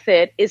beneath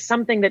it is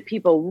something that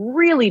people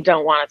really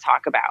don't want to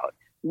talk about,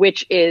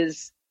 which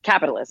is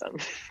capitalism.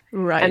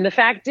 Right. And the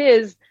fact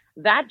is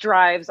that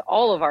drives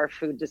all of our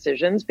food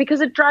decisions,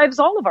 because it drives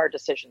all of our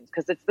decisions,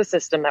 because it's the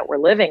system that we're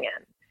living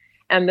in.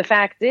 And the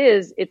fact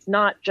is, it's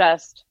not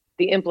just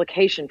the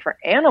implication for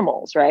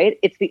animals, right?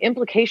 It's the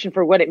implication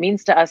for what it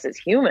means to us as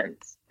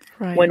humans.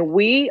 Right. When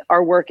we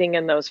are working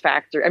in those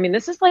factories, I mean,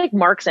 this is like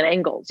Marx and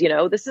Engels, you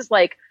know, this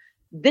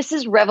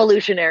is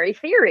revolutionary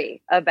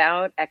theory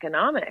about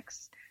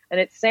economics. And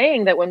it's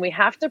saying that when we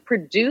have to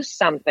produce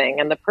something,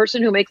 and the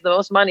person who makes the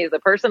most money is the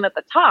person at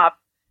the top,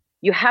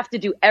 you have to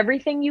do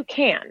everything you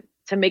can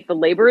to make the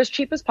labor as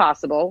cheap as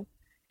possible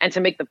and to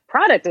make the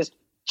product as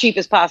cheap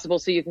as possible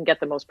so you can get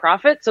the most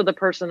profit, so the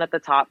person at the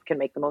top can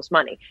make the most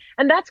money.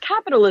 And that's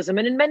capitalism.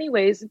 And in many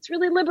ways, it's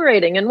really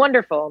liberating and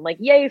wonderful and like,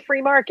 yay,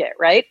 free market,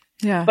 right?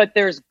 Yeah. But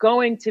there's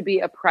going to be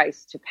a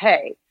price to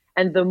pay.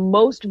 And the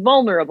most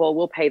vulnerable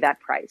will pay that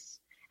price.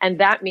 And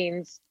that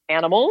means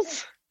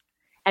animals.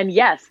 And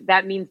yes,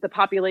 that means the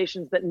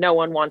populations that no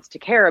one wants to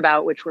care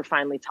about, which we're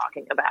finally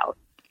talking about.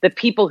 The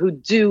people who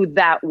do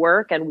that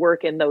work and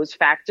work in those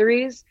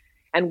factories,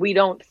 and we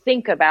don't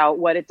think about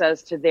what it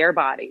does to their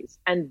bodies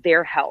and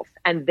their health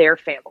and their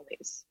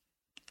families.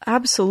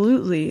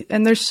 Absolutely.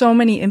 And there's so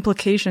many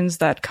implications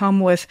that come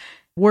with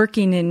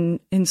working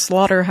in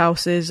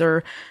slaughterhouses,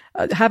 or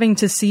having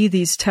to see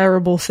these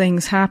terrible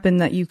things happen,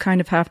 that you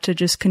kind of have to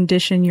just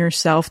condition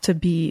yourself to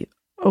be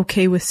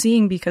okay with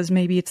seeing, because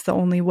maybe it's the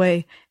only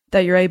way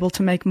that you're able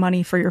to make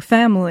money for your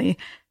family.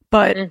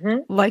 but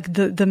like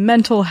the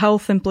mental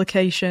health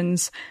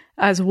implications,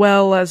 as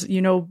well as, you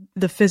know,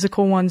 the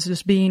physical ones,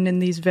 just being in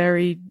these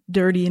very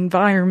dirty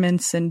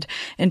environments and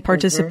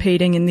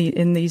participating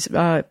in these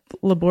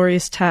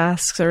laborious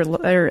tasks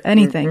or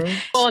anything.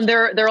 Well, and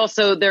they're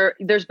also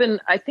there's been,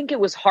 I think it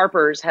was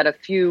Harper's had a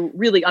few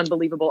really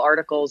unbelievable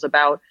articles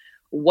about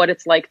what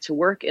it's like to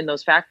work in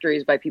those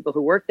factories by people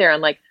who work there.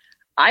 And like,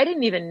 I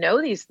didn't even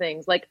know these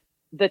things, like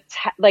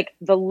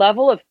the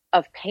level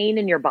of pain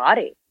in your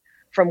body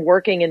from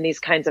working in these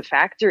kinds of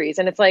factories.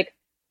 And it's like,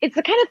 it's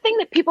the kind of thing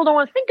that people don't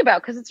want to think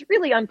about because it's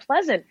really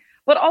unpleasant.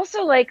 But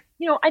also, like,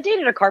 you know, I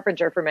dated a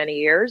carpenter for many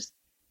years.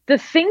 The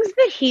things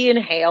that he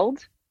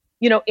inhaled,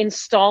 you know,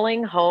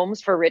 installing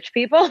homes for rich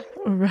people,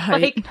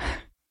 like,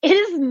 it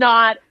is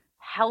not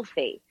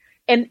healthy.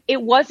 And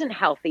it wasn't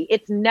healthy.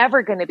 It's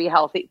never going to be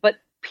healthy. But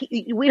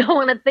we don't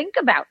want to think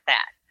about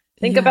that.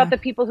 Think about the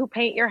people who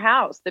paint your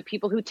house, the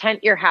people who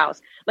tent your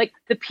house, like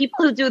the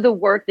people who do the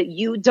work that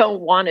you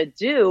don't want to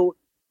do.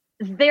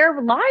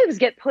 Their lives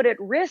get put at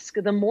risk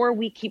the more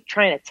we keep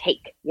trying to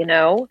take, you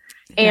know?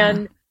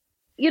 And,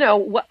 you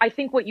know, I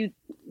think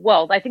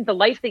the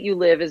life that you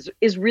live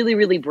is really,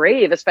 really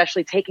brave,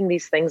 especially taking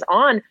these things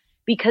on,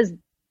 because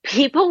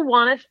people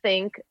want to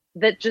think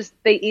that just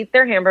they eat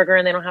their hamburger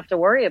and they don't have to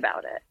worry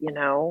about it, you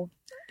know?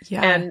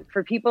 Yeah. And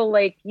for people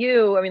like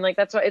you, I mean, like,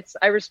 that's why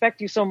I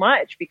respect you so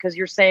much, because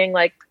you're saying,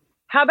 like,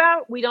 how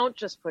about we don't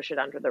just push it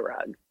under the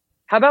rug?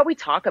 How about we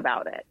talk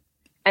about it?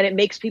 And it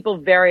makes people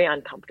very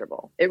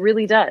uncomfortable. It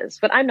really does.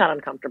 But I'm not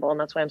uncomfortable, and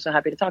that's why I'm so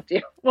happy to talk to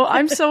you. Well,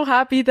 I'm so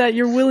happy that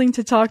you're willing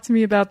to talk to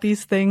me about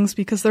these things,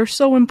 because they're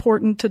so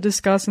important to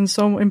discuss and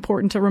so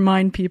important to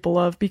remind people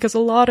of, because a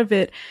lot of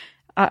it,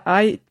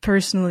 I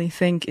personally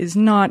think, is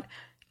not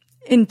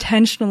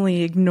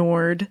intentionally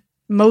ignored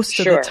most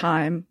of the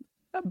time.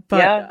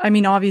 But I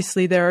mean,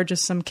 obviously there are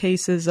just some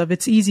cases of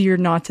it's easier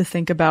not to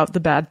think about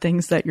the bad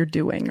things that you're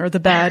doing or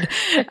the bad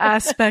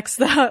aspects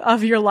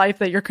of your life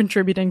that you're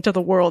contributing to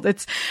the world.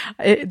 That's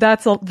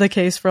the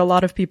case for a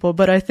lot of people.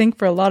 But I think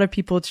for a lot of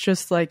people, it's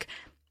just like,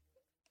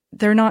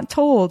 they're not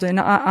told.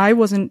 And I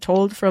wasn't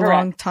told for a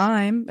long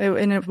time,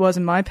 and it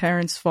wasn't my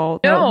parents'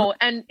 fault. No.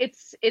 And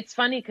it's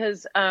funny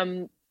because,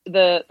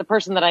 the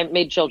person that I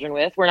made children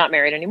with, we're not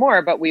married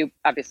anymore, but we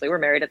obviously were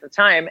married at the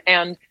time.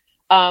 And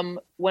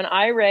when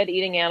I read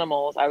Eating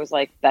Animals, I was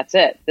like, that's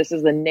it. This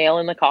is the nail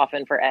in the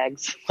coffin for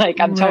eggs. Like,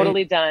 I'm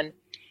totally done.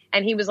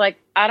 And he was like,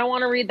 I don't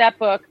want to read that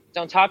book.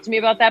 Don't talk to me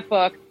about that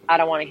book. I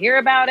don't want to hear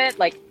about it.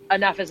 Like,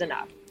 enough is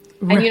enough.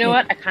 And you know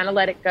what? I kind of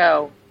let it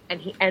go. And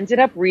he ended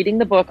up reading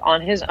the book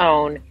on his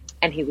own.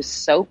 And he was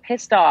so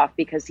pissed off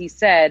because he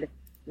said,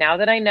 now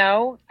that I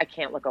know, I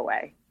can't look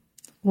away.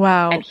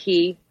 Wow. And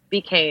he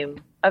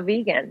became a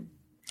vegan.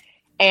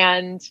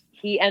 And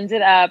he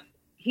ended up,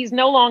 he's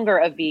no longer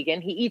a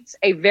vegan. He eats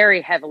a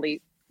very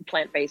heavily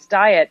plant-based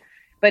diet,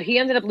 but he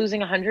ended up losing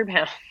 100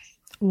 pounds.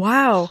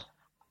 Wow.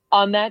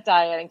 On that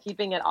diet and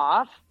keeping it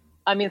off.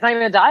 I mean, it's not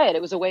even a diet.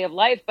 It was a way of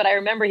life. But I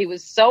remember he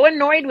was so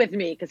annoyed with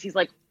me because he's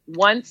like,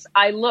 once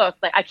I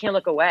looked, like, I can't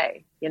look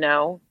away, you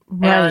know?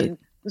 Right. And it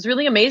was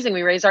really amazing.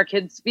 We raised our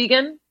kids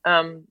vegan,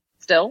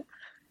 still.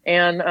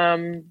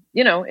 And,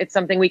 you know, it's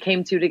something we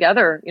came to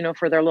together, you know,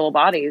 for their little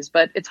bodies,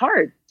 but it's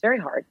hard. It's very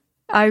hard.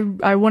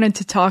 I wanted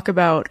to talk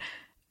about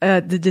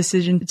the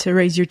decision to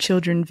raise your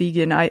children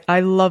vegan. I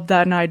love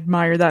that and I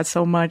admire that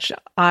so much.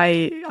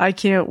 I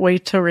can't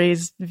wait to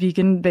raise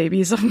vegan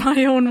babies of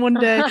my own one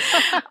day.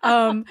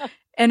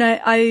 And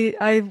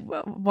I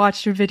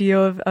watched your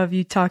video of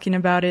you talking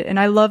about it. And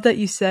I love that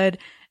you said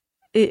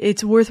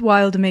it's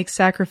worthwhile to make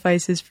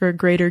sacrifices for a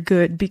greater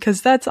good,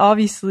 because that's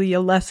obviously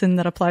a lesson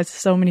that applies to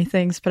so many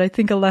things. But I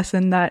think a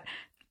lesson that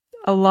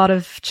a lot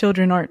of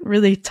children aren't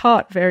really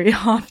taught very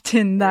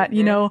often, that,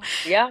 you know,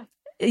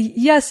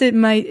 yes,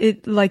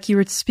 it like you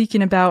were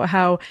speaking about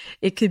how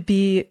it could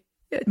be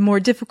more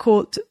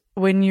difficult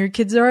when your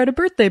kids are at a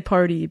birthday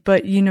party,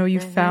 but, you know, you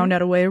found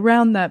out a way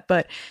around that.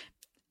 But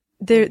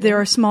there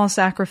are small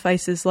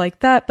sacrifices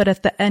like that. But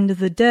at the end of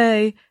the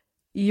day,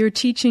 you're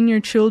teaching your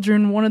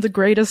children one of the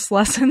greatest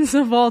lessons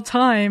of all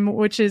time,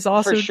 which is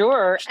also for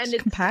sure. And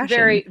it's compassion.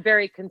 very,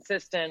 very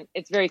consistent.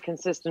 It's very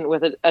consistent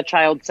with a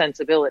child's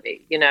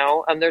sensibility, you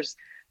know. There's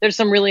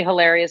some really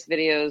hilarious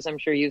videos. I'm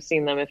sure you've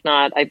seen them. If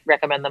not, I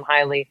recommend them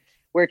highly,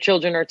 where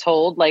children are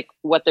told like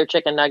what their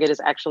chicken nugget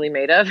is actually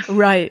made of.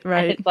 Right.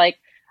 And it's like,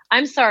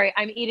 I'm sorry,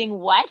 I'm eating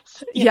what?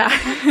 You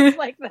know,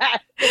 like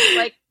that. It's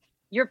like,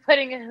 you're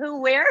putting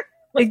who where?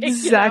 Like,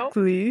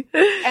 exactly.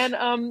 You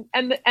know?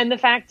 And the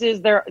fact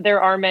is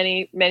there are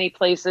many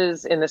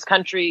places in this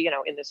country, you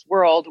know, in this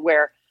world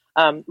where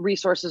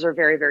resources are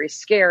very, very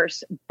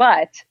scarce,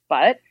 but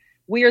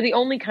we are the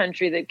only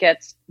country that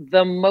gets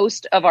the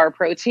most of our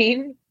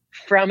protein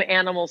from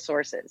animal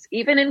sources,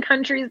 even in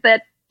countries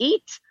that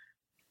eat,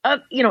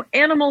 you know,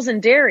 animals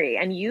and dairy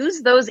and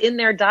use those in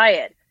their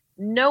diet.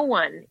 No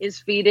one is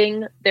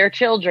feeding their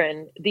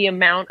children the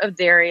amount of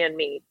dairy and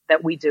meat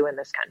that we do in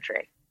this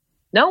country.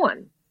 No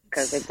one,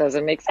 because it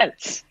doesn't make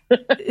sense.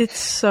 It's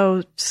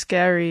so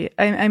scary.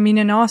 I mean,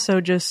 and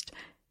also just,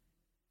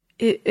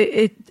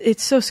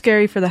 it's so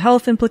scary for the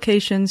health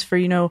implications for,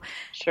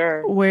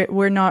 Sure.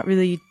 we're not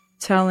really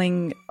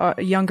telling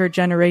younger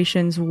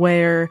generations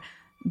where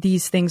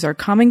these things are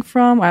coming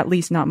from, at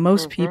least not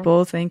most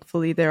people.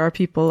 Thankfully, there are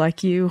people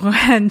like you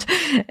and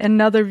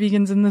other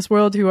vegans in this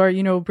world who are,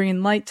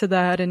 bringing light to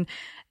that. And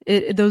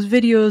those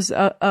videos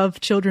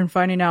of children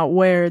finding out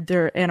where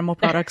their animal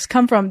products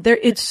come from,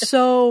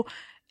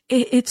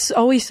 it's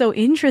always so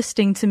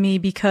interesting to me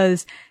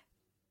because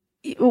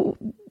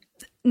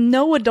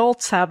no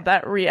adults have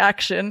that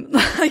reaction.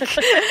 Like,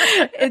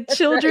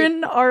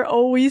 children are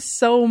always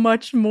so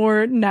much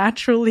more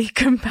naturally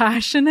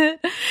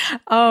compassionate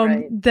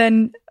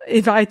than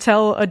if I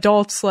tell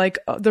adults like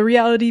the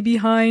reality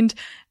behind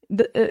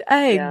the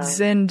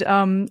eggs and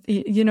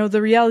the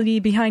reality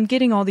behind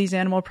getting all these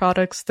animal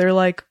products. They're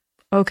like,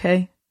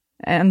 okay,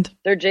 and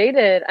they're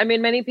jaded. I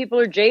mean, many people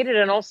are jaded,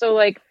 and also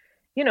like,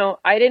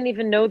 I didn't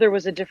even know there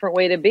was a different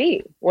way to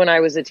be when I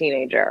was a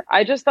teenager.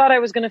 I just thought I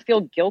was going to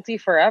feel guilty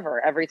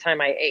forever every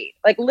time I ate.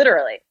 Like,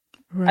 literally.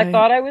 Right. I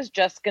thought I was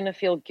just going to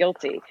feel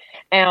guilty.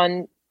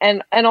 And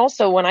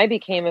also when I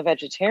became a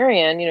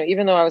vegetarian,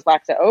 even though I was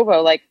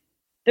lacto-ovo, like,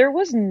 there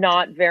was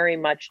not very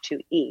much to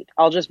eat.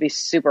 I'll just be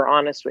super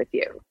honest with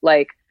you.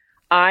 Like,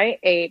 I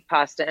ate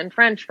pasta and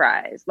French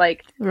fries.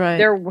 Like,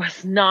 there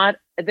was not,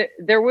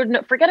 there would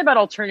no, forget about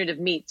alternative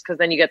meats, because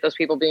then you get those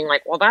people being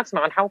like, well, that's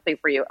not healthy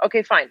for you.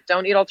 Okay, fine.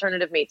 Don't eat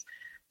alternative meats.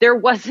 There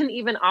wasn't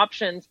even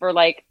options for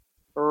like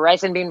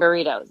rice and bean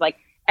burritos. Like,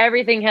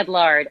 everything had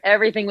lard.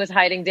 Everything was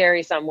hiding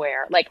dairy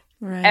somewhere. Like,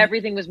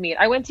 everything was meat.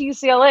 I went to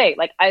UCLA.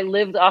 Like, I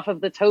lived off of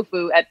the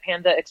tofu at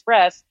Panda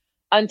Express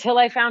until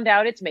I found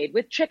out it's made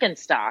with chicken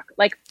stock.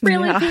 Like,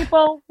 really,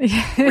 people?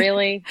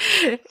 Really?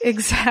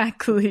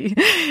 Exactly.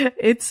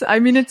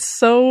 It's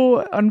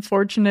so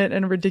unfortunate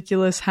and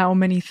ridiculous how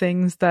many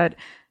things that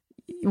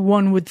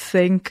one would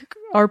think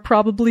are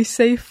probably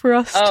safe for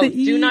us to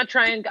eat. Do not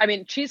try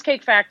and,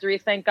 Cheesecake Factory,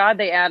 thank God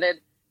they added,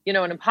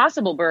 an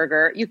Impossible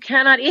Burger. You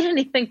cannot eat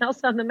anything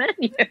else on the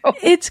menu.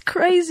 It's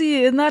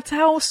crazy. And that's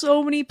how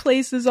so many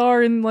places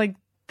are in like,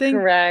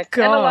 correct.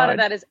 God. And a lot of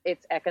that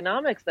it's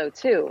economics though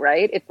too,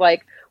 right? It's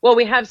like, well,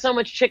 we have so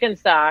much chicken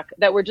stock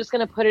that we're just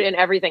going to put it in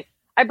everything.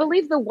 I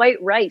believe the white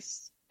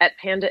rice at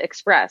Panda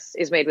Express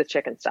is made with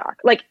chicken stock.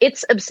 Like,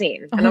 it's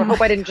obscene. And I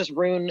hope I didn't just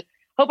ruin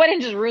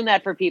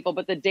that for people,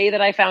 but the day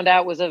that I found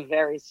out was a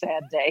very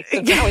sad day.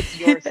 So now it's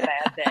your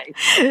sad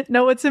day.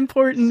 No, it's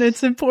important.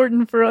 It's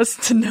important for us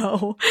to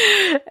know.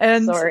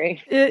 And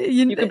sorry.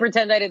 You can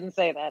pretend I didn't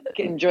say that.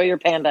 Enjoy your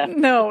panda.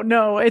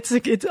 No,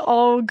 it's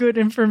all good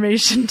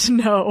information to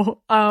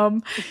know.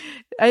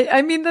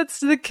 I mean, that's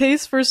the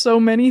case for so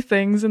many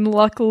things. And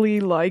luckily,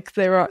 like,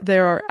 there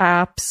are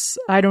apps.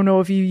 I don't know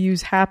if you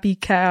use Happy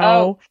Cow.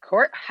 Oh, of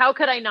course. How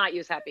could I not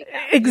use Happy Cow?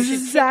 Exactly. You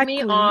should kick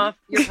me off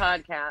your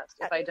podcast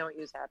if I don't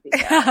use Happy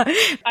Cow.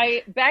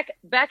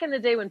 Back in the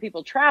day when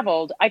people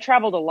traveled, I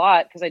traveled a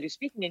lot because I do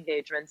speaking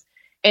engagements.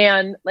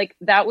 And like,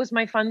 that was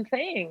my fun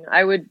thing.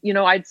 I would,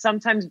 I'd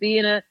sometimes be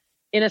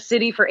in a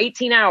city for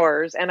 18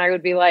 hours and I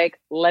would be like,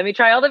 let me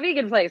try all the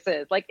vegan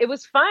places. Like, it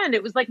was fun.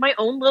 It was like my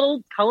own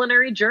little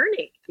culinary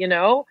journey,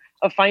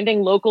 of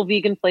finding local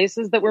vegan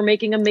places that were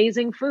making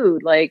amazing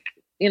food. Like,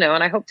 and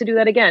I hope to do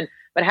that again.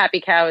 But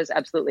Happy Cow is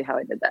absolutely how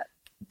I did that.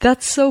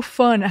 That's so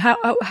fun.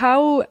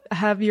 How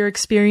have your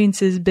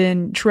experiences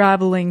been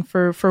traveling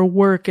for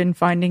work and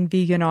finding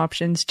vegan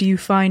options? Do you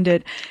find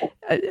it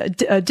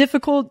a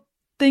difficult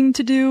thing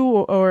to do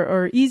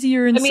or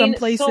easier in some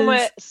places?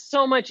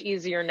 So much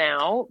easier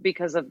now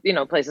because of,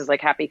 places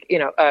like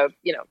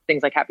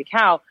things like Happy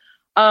Cow.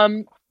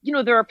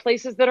 There are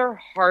places that are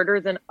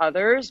harder than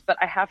others, but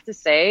I have to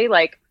say,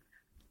 like,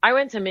 I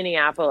went to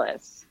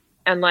Minneapolis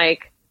and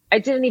like, I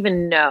didn't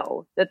even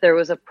know that there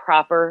was a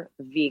proper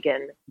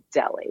vegan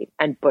deli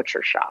and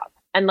butcher shop.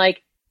 And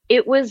like,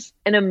 it was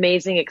an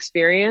amazing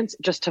experience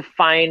just to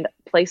find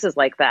places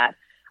like that.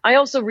 I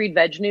also read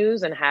Veg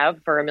News and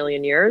have for a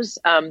million years.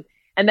 And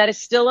that is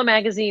still a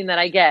magazine that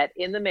I get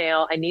in the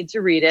mail. I need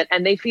to read it.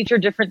 And they feature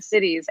different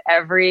cities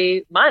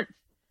every month,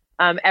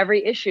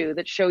 every issue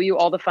that show you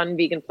all the fun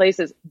vegan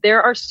places.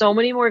 There are so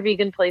many more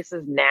vegan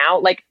places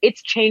now. Like,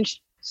 it's changed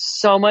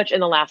so much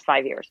in the last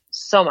 5 years.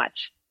 So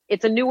much.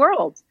 It's a new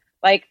world.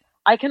 Like,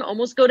 I can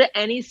almost go to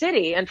any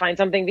city and find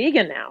something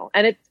vegan now.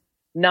 And it's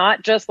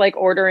not just like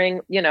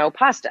ordering,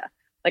 pasta.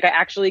 Like, I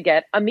actually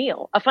get a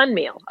meal, a fun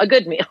meal, a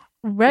good meal.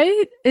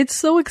 Right? It's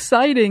so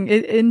exciting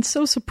and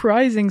so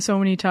surprising so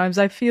many times.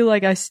 I feel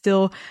like I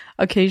still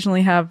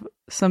occasionally have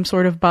some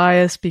sort of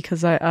bias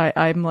because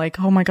I'm like,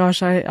 oh my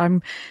gosh,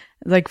 I'm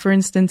like, for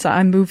instance,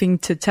 I'm moving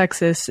to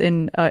Texas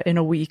in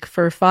a week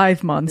for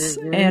 5 months.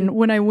 Mm-hmm. And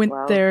when I went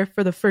there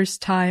for the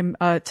first time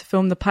to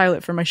film the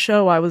pilot for my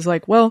show, I was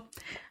like, well,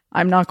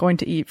 I'm not going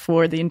to eat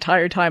for the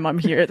entire time I'm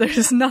here.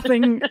 There's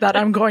nothing that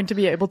I'm going to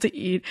be able to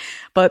eat.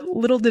 But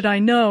little did I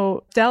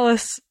know,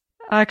 Dallas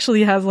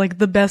actually has like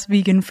the best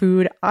vegan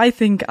food I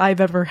think I've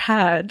ever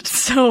had.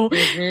 So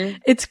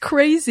it's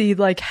crazy,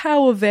 like,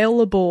 how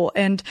available.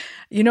 And,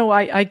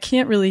 I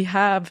can't really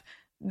have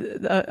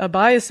a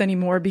bias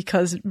anymore,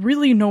 because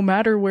really no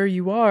matter where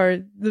you are,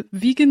 the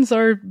vegans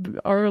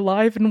are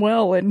alive and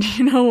well, and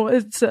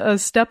it's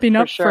stepping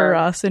up for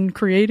us and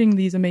creating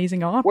these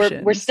amazing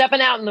options. We're stepping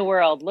out in the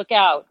world. Look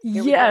out.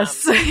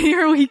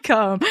 Here we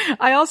come.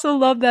 I also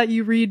love that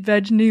you read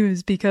Veg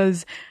News,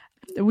 because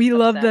we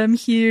love them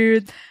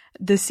here.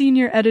 The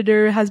senior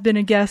editor has been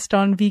a guest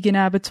on Vegan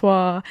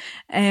Abattoir,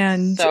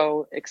 and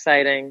so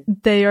exciting.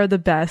 They are the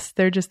best.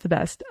 They're just the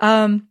best.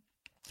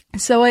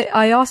 So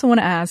I also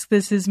want to ask,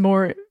 this is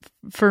more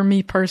for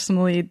me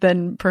personally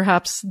than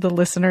perhaps the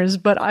listeners,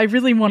 but I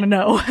really want to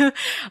know,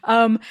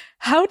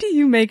 how do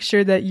you make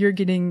sure that you're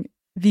getting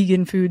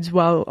vegan foods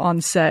while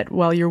on set,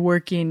 while you're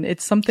working?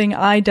 It's something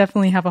I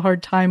definitely have a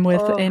hard time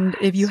with. And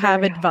if you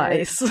have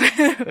advice.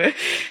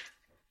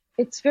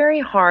 It's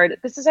very hard.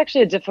 This is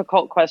actually a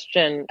difficult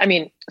question. I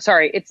mean,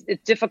 sorry, it's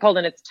difficult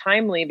and it's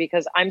timely,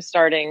 because I'm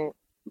starting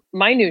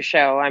my new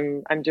show.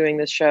 I'm doing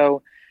this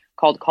show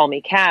called Call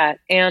Me Kat.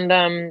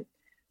 And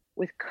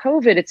with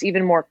COVID, it's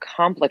even more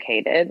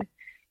complicated.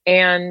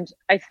 And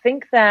I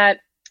think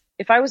that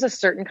if I was a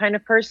certain kind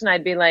of person,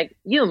 I'd be like,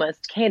 you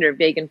must cater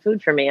vegan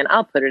food for me and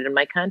I'll put it in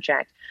my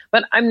contract.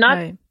 But I'm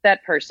not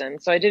that person,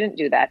 so I didn't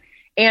do that.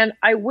 And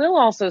I will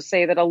also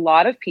say that a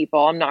lot of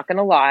people, I'm not going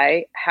to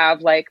lie,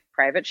 have like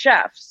private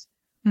chefs.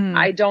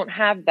 I don't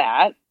have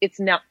that. It's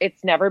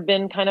never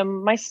been kind of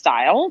my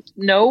style.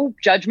 No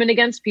judgment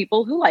against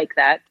people who like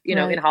that,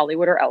 in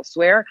Hollywood or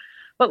elsewhere.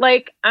 But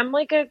like, I'm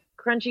like a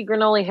crunchy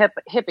granola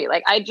hippie.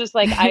 Like, I just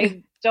like,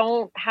 I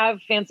don't have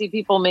fancy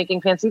people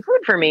making fancy food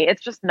for me.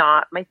 It's just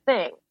not my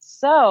thing.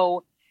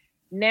 So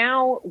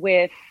now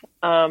with,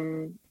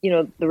 the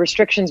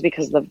restrictions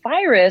because of the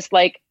virus,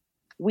 like,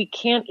 we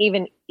can't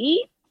even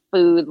eat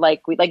food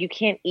you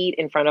can't eat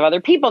in front of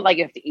other people. Like,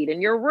 you have to eat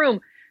in your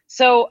room.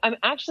 So I'm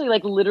actually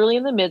like literally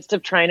in the midst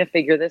of trying to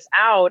figure this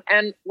out.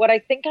 And what I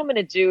think I'm going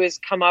to do is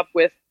come up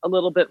with a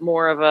little bit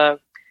more of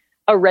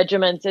a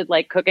regimented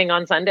like cooking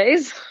on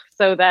Sundays,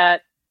 so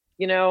that,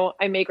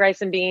 I make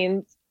rice and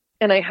beans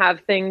and I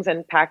have things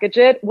and package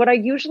it. What I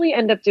usually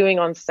end up doing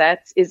on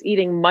sets is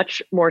eating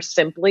much more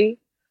simply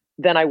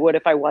than I would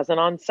if I wasn't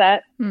on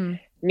set,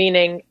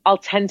 meaning I'll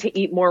tend to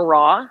eat more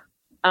raw.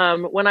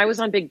 When I was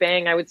on Big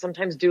Bang, I would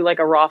sometimes do like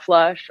a raw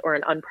flush or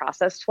an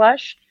unprocessed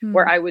flush,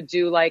 where I would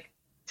do like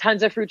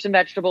tons of fruits and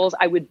vegetables.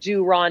 I would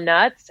do raw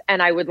nuts,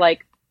 and I would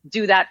like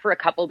do that for a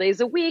couple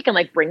days a week and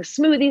like bring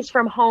smoothies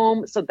from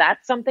home. So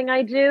that's something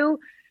I do.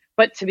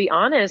 But to be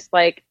honest,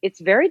 like,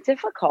 it's very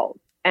difficult,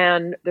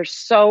 and there's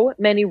so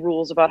many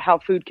rules about how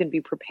food can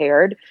be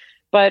prepared.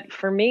 But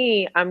for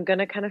me, I'm going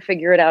to kind of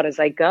figure it out as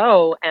I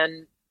go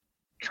and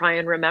try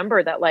and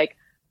remember that like,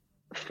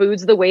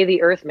 foods the way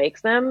the earth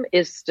makes them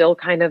is still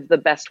kind of the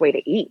best way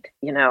to eat,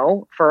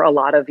 for a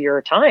lot of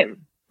your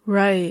time.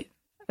 Right.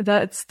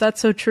 That's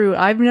so true.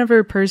 I've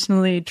never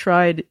personally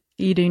tried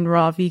eating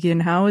raw vegan.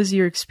 How is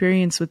your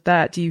experience with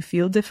that? Do you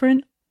feel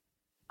different?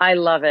 I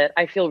love it.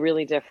 I feel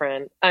really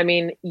different. I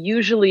mean,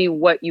 usually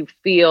what you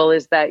feel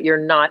is that you're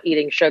not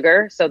eating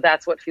sugar. So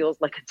that's what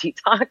feels like a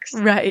detox.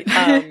 Right.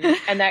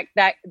 And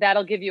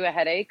that'll give you a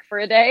headache for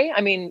a day.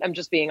 I mean, I'm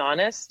just being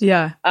honest.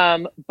 Yeah.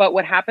 But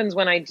what happens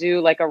when I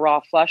do like a raw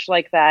flush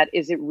like that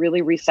is it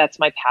really resets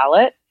my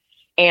palate.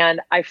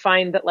 And I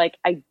find that like,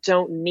 I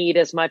don't need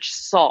as much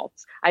salt.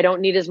 I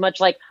don't need as much,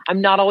 like, I'm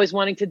not always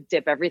wanting to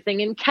dip everything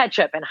in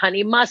ketchup and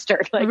honey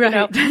mustard. Like,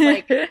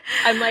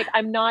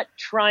 I'm not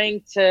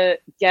trying to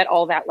get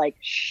all that like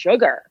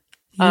sugar,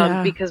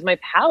 because my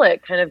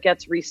palate kind of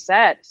gets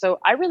reset. So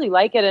I really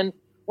like it. And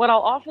what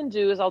I'll often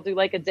do is I'll do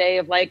like a day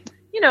of like,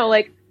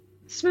 like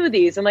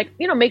smoothies and like,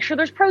 make sure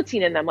there's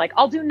protein in them. Like,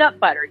 I'll do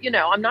nut butter,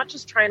 I'm not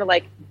just trying to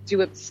like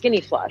do a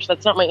skinny flush.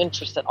 That's not my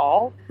interest at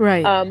all.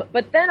 Right.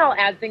 But then I'll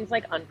add things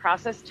like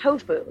unprocessed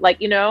tofu,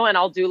 like, and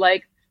I'll do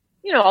like,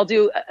 I'll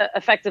do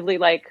effectively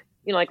like,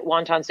 like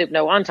wonton soup,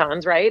 no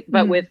wontons, right?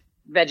 But with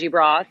veggie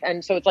broth.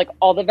 And so it's like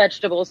all the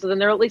vegetables. So then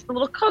they're at least a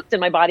little cooked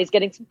and my body's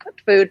getting some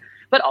cooked food,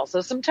 but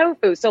also some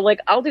tofu. So like,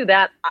 I'll do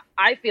that.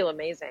 I feel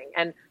amazing.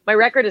 And my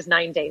record is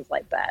 9 days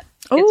like that.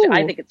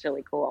 I think it's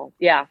really cool.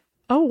 Yeah.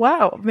 Oh,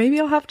 wow. Maybe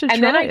I'll have to try it.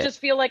 And then I just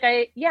feel like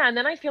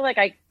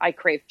I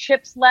crave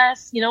chips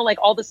less, like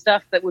all the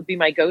stuff that would be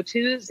my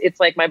go-tos. It's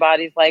like my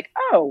body's like,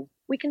 oh,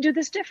 we can do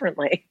this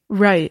differently.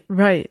 Right.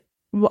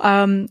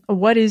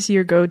 What is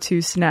your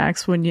go-to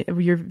snacks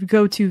your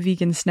go-to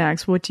vegan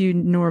snacks? What do you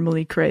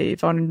normally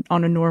crave on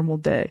a normal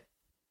day?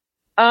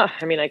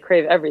 I mean, I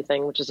crave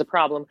everything, which is a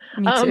problem.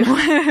 Me too.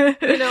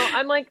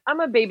 I'm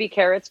a baby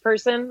carrots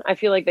person. I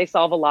feel like they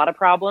solve a lot of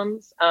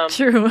problems.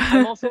 True.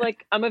 I'm also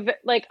I'm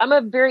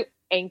a very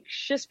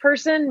anxious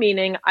person,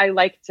 meaning I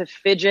like to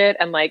fidget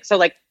and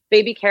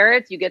baby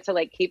carrots, you get to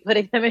like keep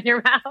putting them in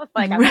your mouth.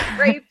 Like I like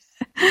grapes.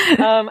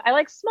 I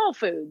like small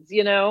foods,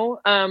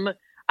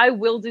 I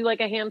will do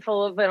like a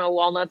handful of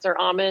walnuts or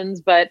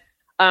almonds, but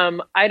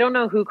I don't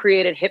know who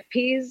created hip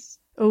peas.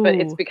 Ooh. But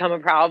it's become a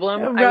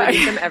problem. Right. I would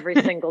eat them every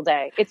single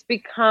day. It's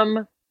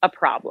become a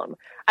problem.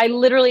 I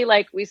literally,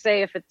 like we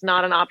say, if it's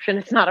not an option,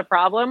 it's not a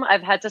problem.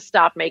 I've had to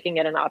stop making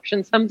it an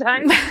option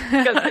sometimes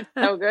because it's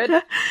so good.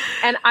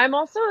 And I'm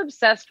also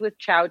obsessed with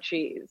chow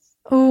cheese.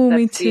 Oh,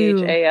 me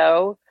too.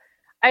 CHAO.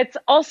 It's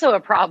also a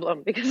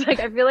problem because like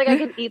I feel like I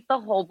could eat the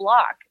whole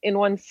block in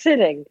one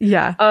sitting.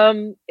 Yeah.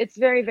 It's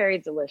very, very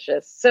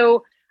delicious.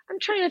 So I'm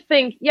trying to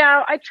think.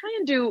 Yeah, I try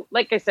and do,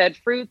 like I said,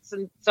 fruits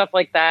and stuff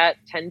like that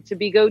tend to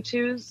be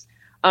go-tos.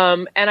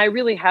 And I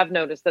really have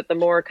noticed that the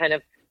more kind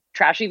of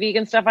trashy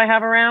vegan stuff I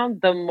have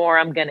around, the more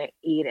I'm going to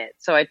eat it.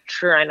 So I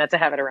try not to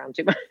have it around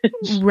too much.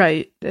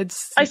 Right.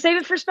 I save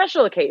it for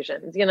special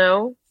occasions, you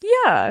know?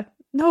 Yeah.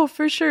 No,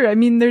 for sure. I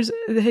mean, there's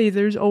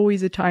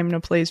always a time and a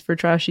place for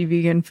trashy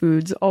vegan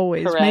foods,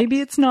 always. Correct. Maybe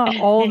it's not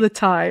all the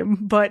time,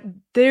 but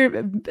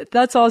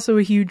that's also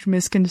a huge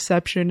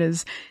misconception,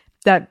 is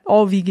that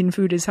all vegan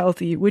food is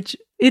healthy, which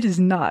it is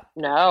not.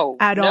 No.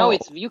 At all.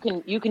 It's you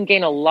can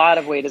gain a lot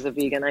of weight as a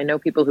vegan. I know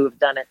people who have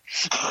done it.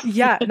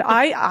 Yeah,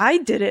 I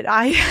did it.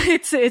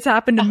 It's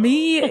happened to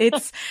me.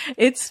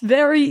 It's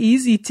very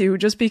easy to.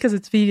 Just because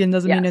it's vegan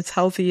doesn't mean it's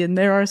healthy. And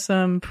there are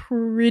some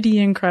pretty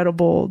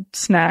incredible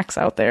snacks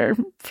out there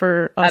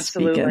for us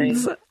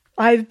vegans.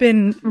 I've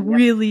been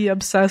really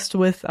obsessed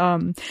with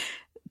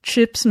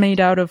chips made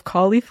out of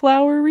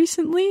cauliflower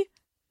recently,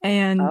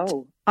 and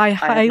I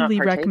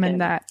highly recommend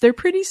that. They're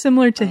pretty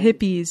similar to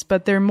hippies,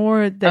 but they're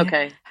more, it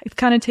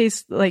kind of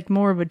tastes like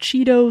more of a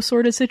Cheeto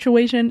sort of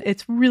situation.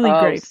 It's really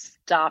great.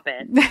 Stop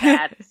it.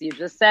 You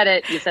just said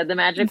it. You said the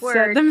magic word.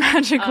 Said the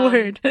magic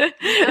word.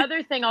 The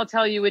other thing I'll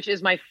tell you, which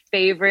is my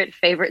favorite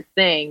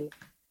thing.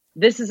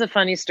 This is a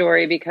funny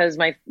story because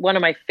one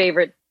of my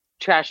favorite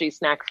trashy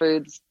snack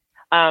foods,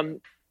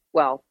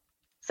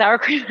 sour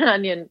cream and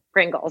onion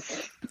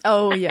Pringles.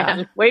 Oh yeah.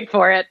 And wait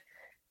for it.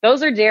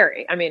 Those are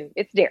dairy. I mean,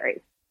 it's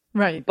dairy.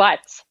 Right.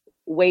 But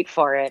wait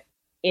for it.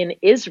 In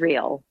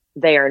Israel,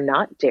 they are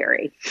not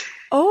dairy.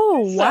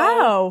 Oh, so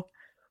wow.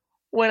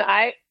 When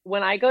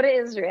I go to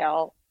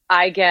Israel,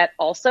 I get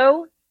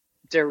also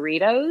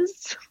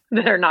Doritos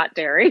that are not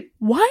dairy.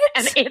 What?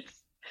 And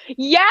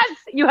yes,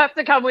 you have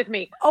to come with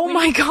me. Oh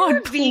my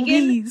God,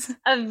 please.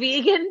 A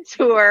vegan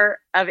tour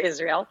of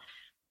Israel.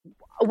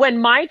 When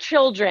my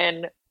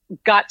children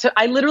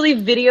I literally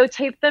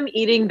videotaped them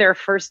eating their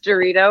first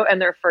Dorito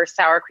and their first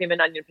sour cream and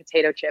onion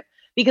potato chip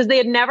because they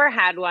had never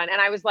had one.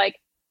 And I was like,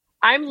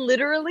 I'm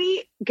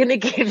literally going to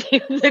give you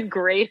the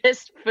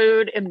greatest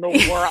food in the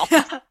world.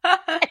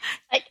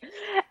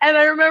 And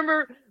I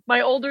remember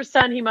my older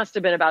son, he must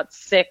have been about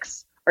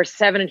 6 or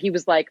 7. And he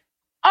was like,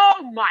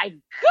 oh my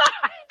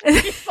God.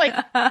 He's like,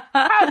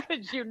 how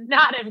could you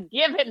not have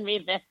given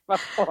me this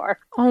before?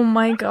 Oh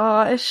my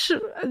gosh.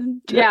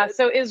 Yeah.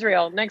 So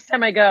Israel, next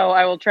time I go,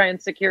 I will try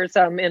and secure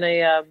some in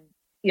a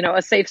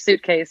safe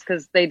suitcase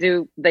because they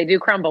do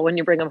crumble when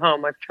you bring them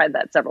home. I've tried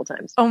that several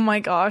times. Oh my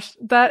gosh.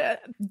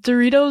 That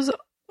Doritos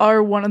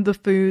are one of the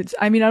foods.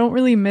 I mean, I don't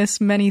really miss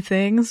many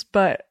things,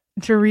 but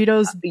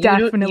Doritos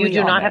definitely.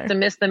 You do not have to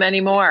miss them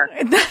anymore.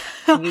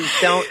 You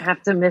don't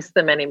have to miss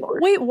them anymore.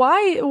 Wait,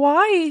 why?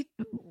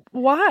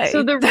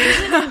 So the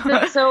reason is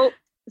that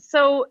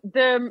so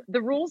the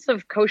rules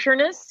of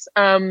kosherness,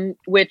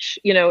 which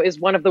is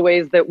one of the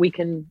ways that we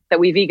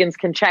vegans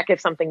can check if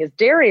something is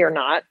dairy or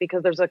not,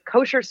 because there's a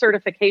kosher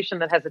certification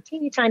that has a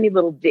teeny tiny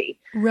little D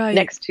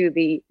next to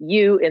the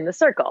U in the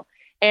circle.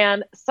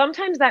 And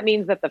sometimes that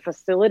means that the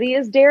facility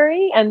is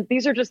dairy. And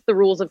these are just the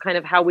rules of kind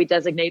of how we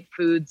designate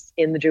foods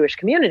in the Jewish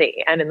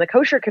community and in the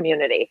kosher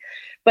community.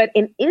 But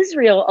in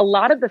Israel, a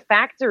lot of the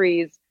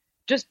factories,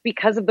 just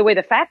because of the way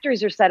the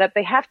factories are set up,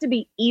 they have to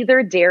be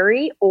either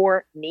dairy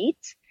or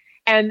meat.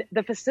 And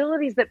the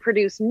facilities that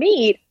produce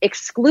meat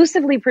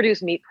exclusively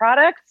produce meat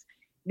products.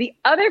 The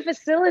other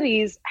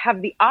facilities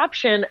have the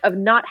option of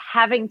not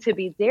having to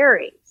be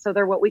dairy. So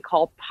they're what we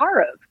call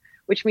parov,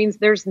 which means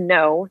there's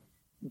no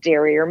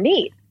dairy or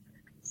meat.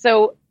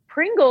 So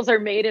Pringles are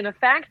made in a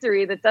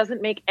factory that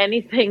doesn't make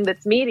anything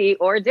that's meaty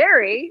or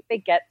dairy. They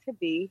get to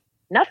be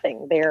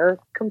nothing. They're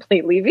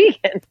completely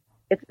vegan.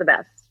 It's the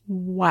best.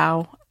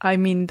 Wow. I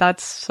mean,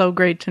 that's so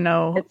great to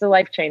know. It's a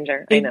life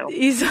changer. I know. It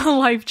is a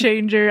life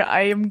changer.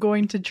 I am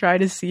going to try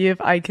to see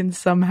if I can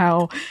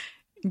somehow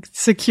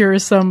secure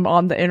some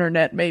on the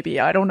internet, maybe.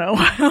 I don't know.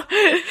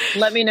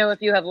 Let me know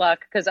if you have luck,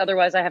 because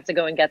otherwise I have to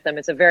go and get them.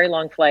 It's a very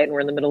long flight and we're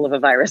in the middle of a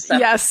virus. So.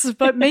 Yes,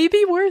 but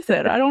maybe worth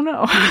it. I don't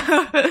know.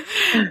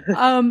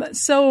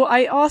 So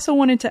I also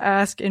wanted to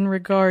ask, in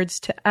regards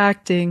to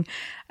acting,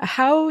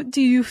 how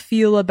do you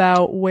feel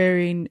about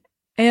wearing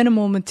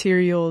animal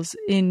materials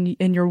in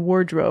your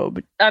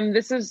wardrobe?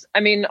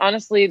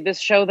 Honestly, this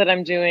show that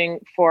I'm doing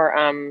for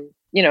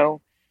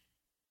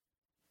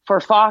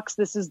Fox,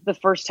 this is the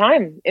first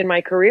time in my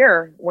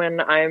career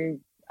when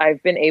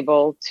I've been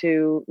able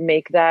to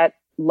make that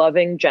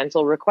loving,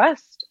 gentle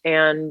request.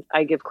 And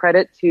I give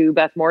credit to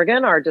Beth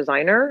Morgan, our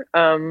designer.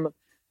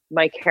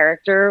 My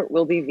character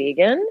will be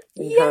vegan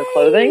in her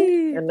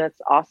clothing, and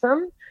that's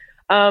awesome.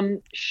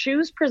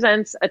 Shoes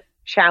presents a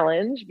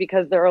challenge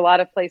because there are a lot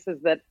of places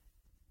that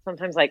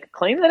sometimes like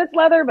claim that it's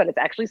leather, but it's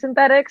actually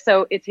synthetic.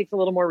 So it takes a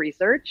little more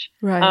research.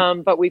 Right.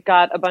 But we've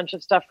got a bunch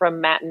of stuff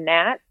from Matt and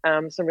Nat,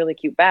 some really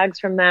cute bags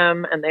from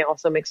them. And they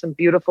also make some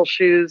beautiful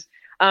shoes.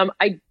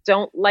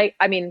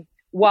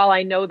 While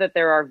I know that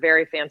there are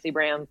very fancy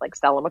brands like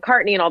Stella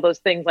McCartney and all those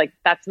things, like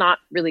that's not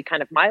really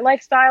kind of my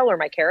lifestyle or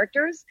my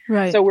characters.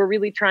 Right. So we're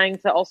really trying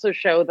to also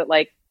show that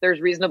like there's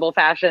reasonable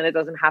fashion. It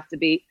doesn't have to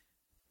be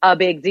a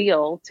big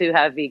deal to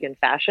have vegan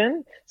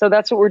fashion. So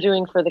that's what we're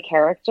doing for the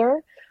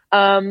character.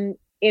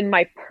 In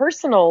my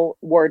personal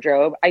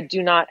wardrobe, I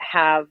do not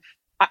have,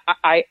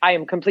 I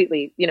am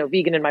completely,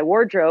 vegan in my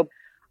wardrobe.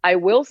 I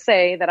will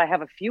say that I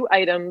have a few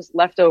items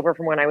left over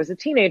from when I was a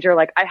teenager.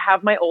 Like I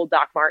have my old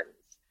Doc Martens.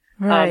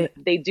 Right.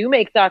 They do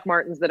make Doc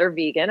Martens that are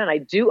vegan, and I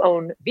do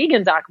own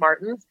vegan Doc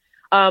Martens.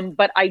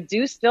 But I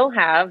do still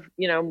have,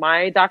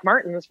 my Doc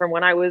Martens from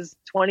when I was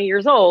 20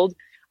 years old.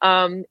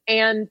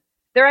 And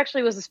there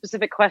actually was a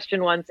specific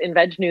question once in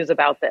Veg News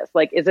about this.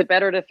 Like, is it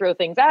better to throw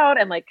things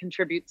out and like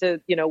contribute to,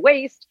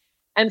 waste?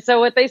 And so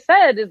what they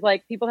said is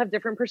like, people have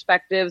different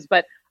perspectives,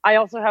 but I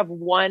also have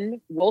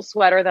one wool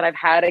sweater that I've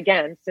had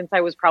again since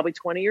I was probably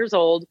 20 years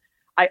old.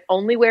 I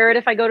only wear it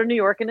if I go to New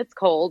York and it's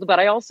cold, but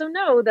I also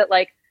know that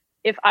like,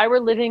 if I were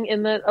living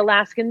in the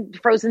Alaskan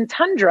frozen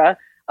tundra,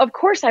 of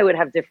course I would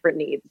have different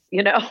needs,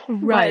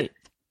 Right.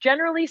 But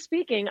generally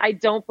speaking, I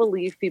don't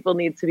believe people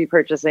need to be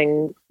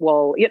purchasing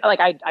wool.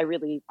 I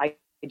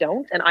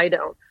don't.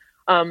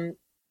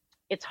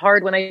 It's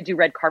hard when I do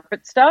red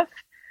carpet stuff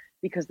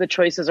because the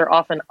choices are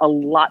often a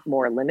lot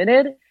more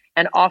limited.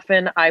 And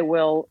often I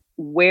will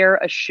wear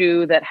a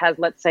shoe that has,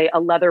 let's say, a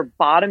leather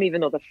bottom,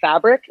 even though the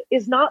fabric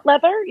is not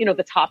leather,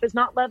 the top is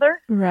not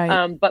leather.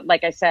 Right. But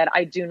like I said,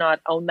 I do not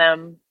own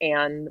them.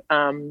 And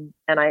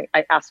I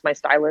asked my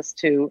stylist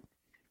to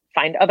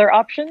find other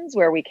options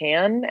where we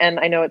can. And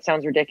I know it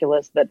sounds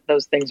ridiculous that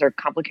those things are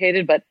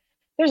complicated, but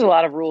there's a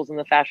lot of rules in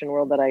the fashion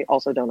world that I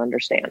also don't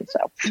understand.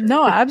 So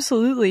no,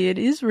 absolutely. It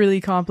is really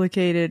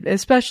complicated,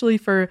 especially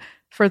for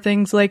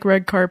things like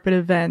red carpet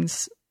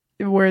events,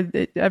 where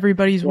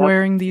everybody's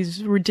wearing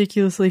these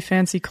ridiculously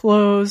fancy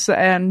clothes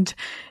and,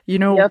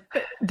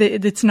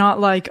 it's not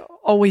like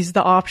always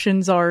the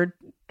options are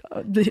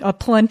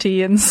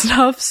aplenty and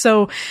stuff.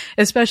 So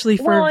especially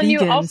for vegans. And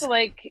you also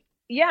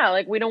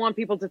we don't want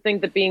people to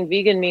think that being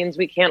vegan means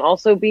we can't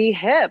also be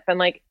hip. And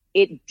like,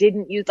 it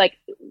didn't use like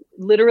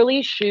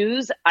literally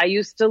shoes. I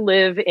used to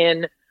live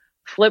in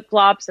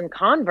flip-flops and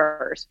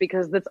Converse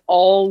because that's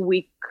all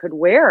we could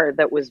wear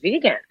that was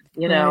vegan,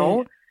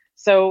 Right.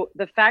 So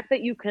the fact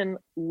that you can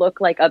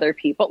look like other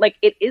people, like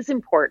it is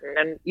important.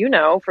 And,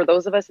 for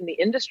those of us in the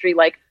industry,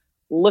 like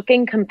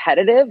looking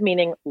competitive,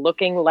 meaning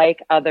looking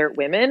like other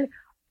women,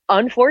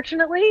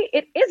 unfortunately,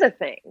 it is a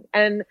thing.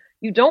 And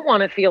you don't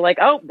want to feel like,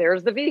 oh,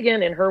 there's the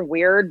vegan in her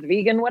weird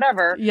vegan,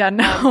 whatever. Yeah,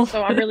 no.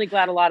 So I'm really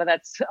glad a lot of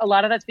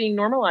that's being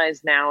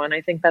normalized now. And I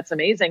think that's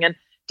amazing. And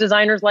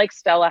designers like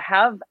Stella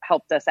have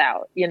helped us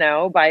out,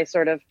 by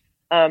sort of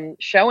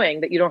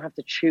showing that you don't have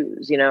to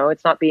choose,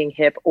 it's not being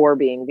hip or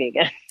being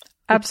vegan.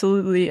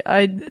 Absolutely.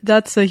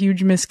 That's a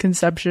huge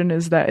misconception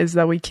is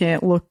that we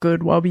can't look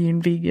good while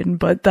being vegan,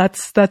 but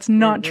that's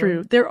not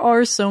true. There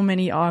are so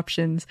many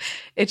options.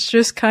 It's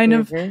just kind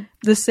of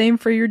the same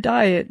for your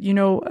diet.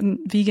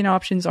 Vegan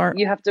options aren't.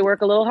 You have to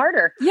work a little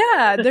harder.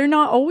 Yeah, they're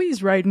not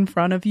always right in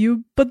front of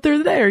you, but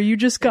they're there. You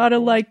just gotta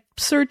like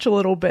search a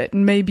little bit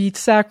and maybe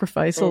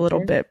sacrifice a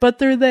little bit, but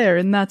they're there,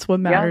 and that's what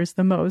matters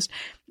the most.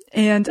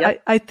 And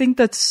I think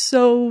that's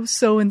so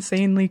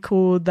insanely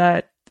cool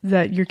that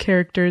your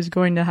character is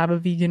going to have a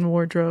vegan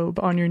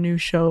wardrobe on your new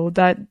show.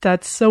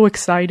 That's so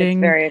exciting.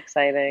 It's very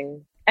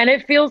exciting. And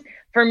it feels,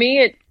 for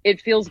me,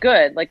 it feels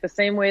good. Like the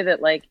same way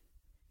that like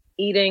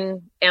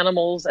eating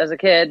animals as a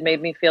kid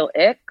made me feel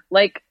ick.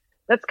 Like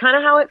that's kind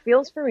of how it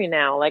feels for me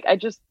now. Like I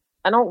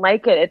don't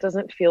like it. It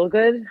doesn't feel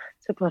good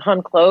to put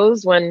on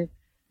clothes when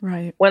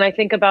I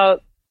think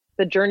about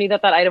the journey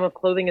that item of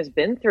clothing has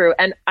been through.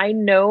 And I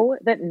know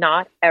that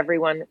not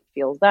everyone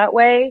feels that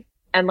way.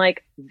 And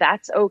like,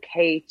 that's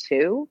okay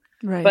too.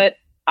 Right. But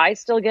I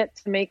still get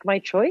to make my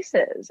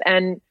choices.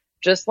 And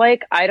just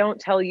like I don't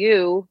tell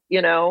you,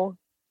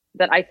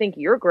 that I think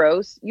you're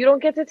gross, you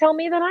don't get to tell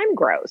me that I'm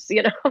gross,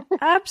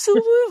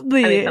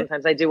 Absolutely. I mean,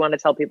 sometimes I do want to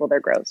tell people they're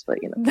gross, but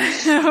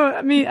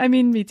I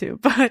mean, me too.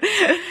 But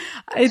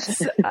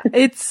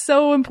it's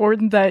so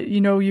important that,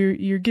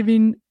 you're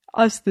giving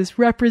us this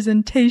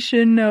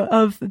representation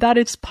of that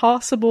it's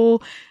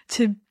possible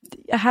to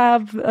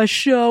have a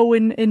show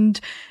and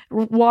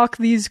walk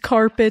these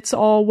carpets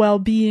all while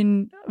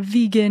being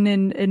vegan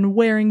and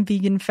wearing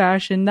vegan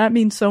fashion. That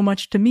means so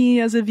much to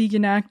me as a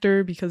vegan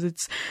actor because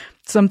it's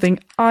something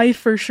I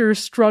for sure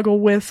struggle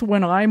with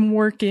when I'm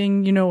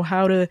working,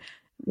 how to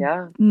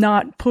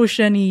not push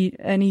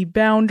any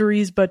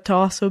boundaries, but to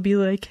also be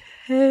like,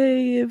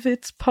 hey, if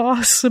it's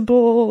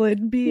possible,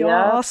 it'd be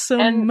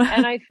awesome.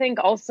 And I think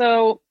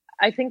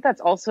that's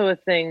also a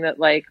thing that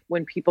like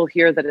when people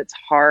hear that it's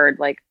hard,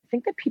 like I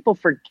think that people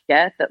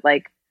forget that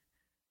like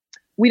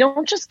we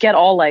don't just get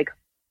all like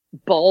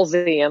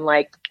ballsy and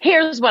like,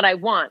 here's what I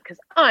want because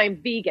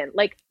I'm vegan.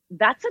 Like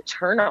that's a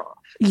turnoff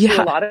Yeah.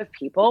 to a lot of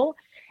people.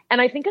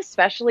 And I think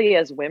especially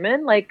as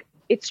women, like,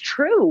 it's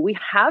true. We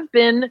have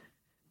been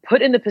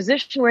put in the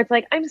position where it's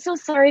like, I'm so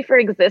sorry for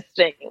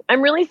existing.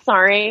 I'm really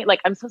sorry. Like,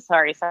 I'm so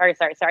sorry.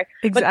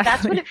 Exactly. But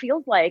that's what it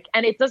feels like.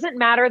 And it doesn't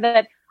matter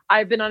that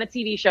I've been on a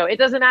TV show. It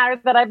doesn't matter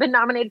that I've been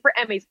nominated for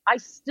Emmys. I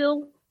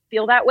still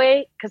feel that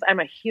way because I'm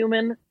a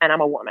human and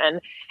I'm a woman.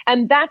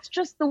 And that's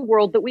just the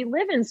world that we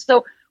live in.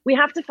 So we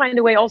have to find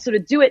a way also to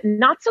do it,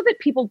 not so that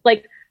people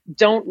like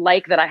don't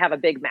like that I have a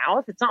big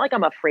mouth. It's not like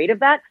I'm afraid of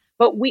that,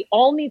 but we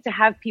all need to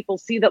have people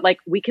see that like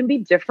we can be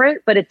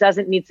different, but it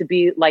doesn't need to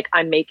be like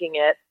I'm making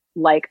it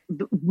like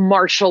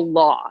martial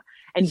law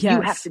and Yes.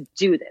 you have to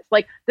do this.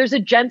 Like there's a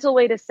gentle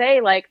way to say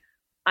like,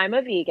 I'm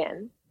a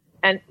vegan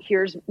and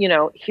here's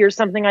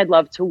something I'd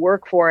love to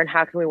work for and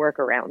how can we work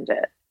around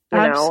it? You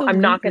know, I'm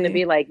not going to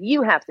be like,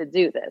 you have to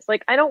do this.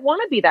 Like, I don't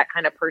want to be that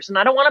kind of person.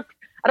 I don't want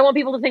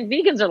people to think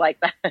vegans are like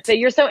that. Say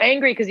you're so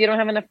angry because you don't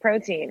have enough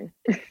protein.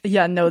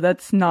 Yeah, no,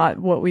 that's not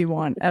what we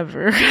want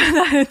ever.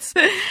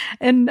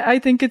 And I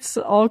think it's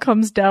all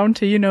comes down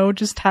to, you know,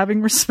 just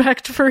having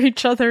respect for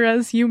each other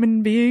as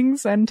human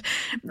beings. And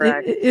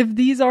if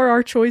these are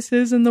our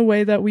choices and the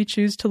way that we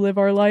choose to live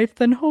our life,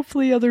 then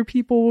hopefully other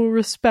people will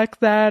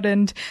respect that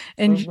and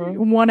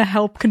want to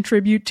help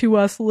contribute to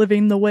us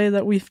living the way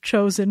that we've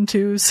chosen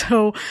to.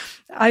 So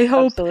I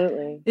hope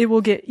it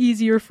will get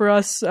easier for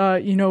us,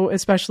 you know,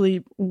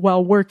 especially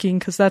while working,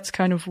 because that's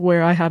kind of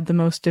where I have the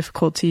most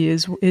difficulty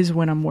is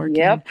when I'm working.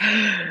 Yep.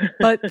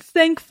 But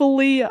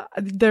thankfully,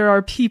 there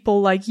are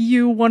people like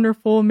you,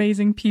 wonderful,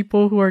 amazing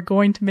people who are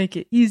going to make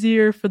it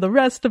easier for the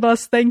rest of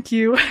us. Thank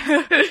you.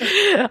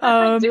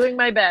 Doing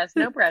my best.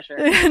 No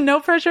pressure. No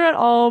pressure at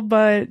all,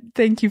 but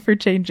thank you for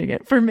changing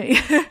it for me.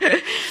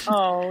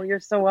 Oh, you're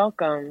so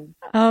welcome.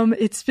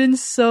 It's been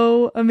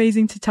so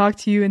amazing to talk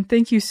to you, and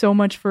thank you so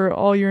much for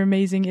all your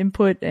amazing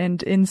input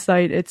and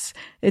insight. It's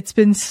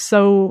been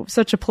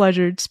such a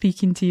pleasure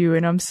speaking to you,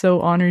 and I'm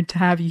so honored to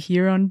have you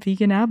here on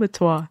Vegan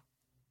Abattoir.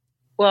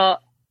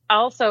 Well,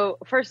 also,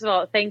 first of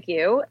all, thank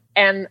you.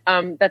 And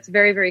that's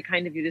very, very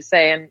kind of you to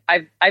say. And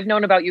I've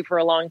known about you for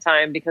a long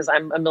time because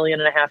I'm 1.5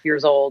 million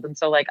years old. And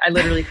so like, I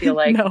literally feel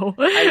like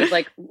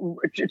I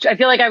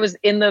feel like I was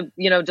in the,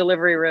 you know,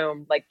 delivery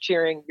room, like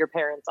cheering your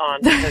parents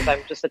on because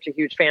I'm just such a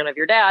huge fan of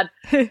your dad.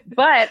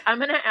 But I'm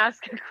going to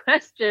ask a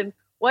question.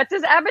 What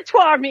does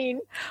abattoir mean?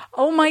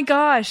 Oh my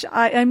gosh.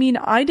 I mean,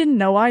 I didn't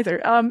know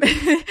either.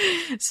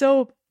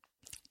 So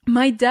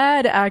my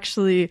dad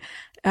actually,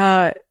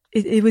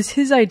 it was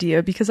his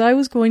idea because I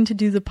was going to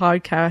do the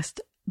podcast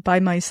by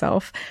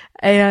myself,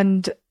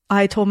 and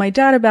I told my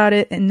dad about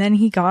it, and then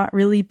he got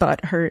really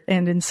butthurt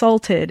and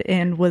insulted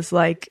and was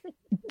like,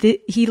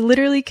 he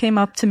literally came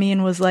up to me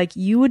and was like,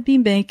 you would be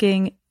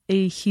making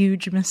a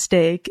huge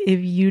mistake if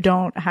you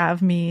don't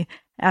have me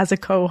as a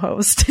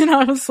co-host. And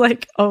I was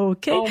like,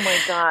 okay. Oh my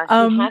gosh.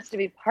 He has to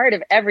be part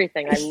of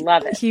everything. I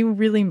love it. He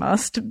really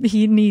must.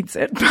 He needs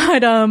it.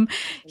 But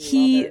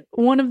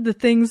one of the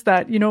things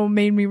that, you know,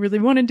 made me really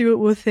want to do it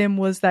with him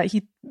was that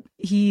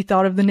he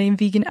thought of the name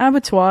Vegan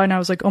Abattoir, and I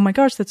was like, oh my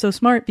gosh, that's so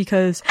smart,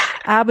 because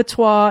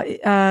abattoir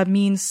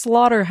means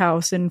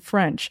slaughterhouse in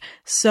French.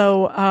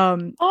 So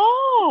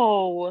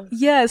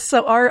yes,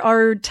 so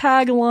our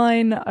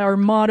tagline, our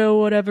motto,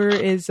 whatever,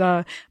 is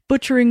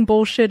butchering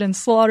bullshit and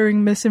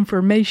slaughtering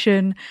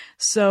misinformation.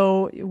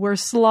 So we're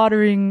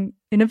slaughtering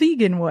in a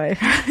vegan way.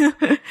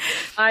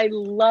 I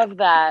love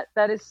that.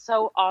 That is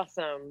so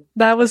awesome.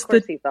 That was of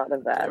course he thought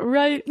of that.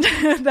 Right.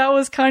 That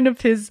was kind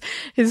of his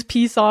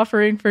peace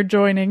offering for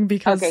joining,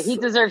 because okay, he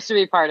deserves to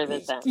be part of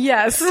it then.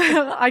 Yes.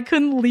 I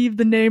couldn't leave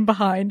the name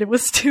behind. It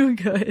was too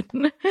good.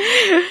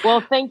 Well,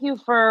 thank you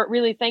for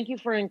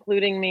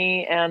including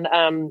me. And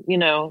you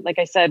know, like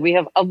I said, we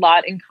have a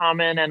lot in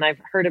common, and I've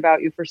heard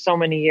about you for so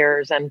many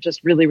years, and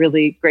just really,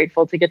 really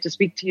grateful to get to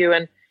speak to you.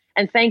 And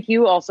thank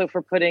you also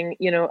for putting,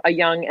 you know, a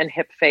young and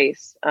hip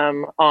face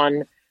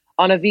on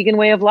a vegan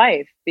way of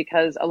life,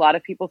 because a lot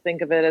of people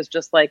think of it as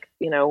just like,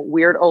 you know,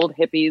 weird old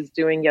hippies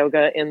doing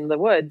yoga in the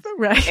woods.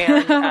 Right.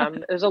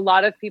 And there's a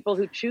lot of people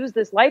who choose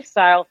this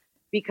lifestyle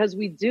because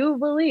we do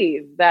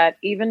believe that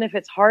even if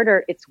it's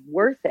harder, it's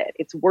worth it.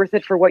 It's worth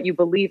it for what you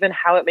believe in,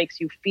 how it makes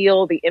you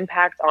feel, the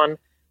impact on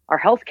our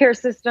healthcare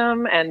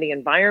system and the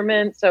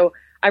environment. So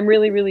I'm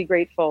really, really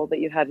grateful that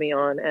you had me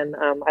on, and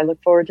I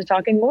look forward to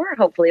talking more,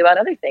 hopefully, about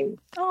other things.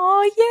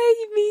 Oh,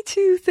 yay, me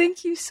too.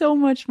 Thank you so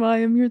much,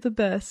 Mayim. You're the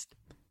best.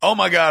 Oh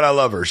my God, I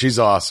love her. She's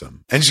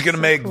awesome, and she's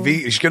gonna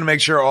she's gonna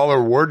make sure all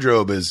her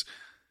wardrobe is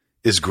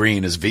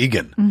green, is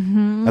vegan.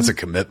 Mm-hmm. That's a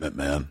commitment,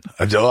 man.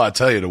 I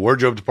tell you, the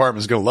wardrobe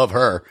department is gonna love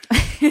her.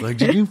 Like,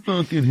 did you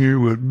fucking hear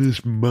what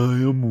Miss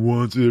Mayim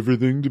wants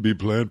everything to be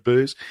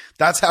plant-based?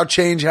 That's how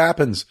change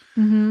happens.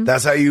 Mm-hmm.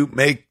 That's how you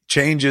make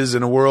changes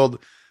in a world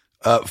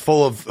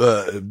full of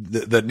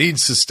that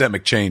needs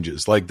systemic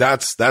changes. Like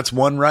that's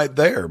one right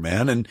there,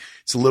 man. And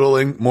it's a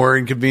little more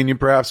inconvenient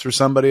perhaps for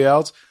somebody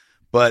else,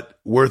 but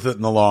worth it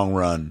in the long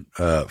run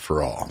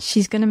for all.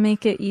 She's going to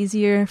make it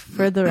easier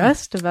for the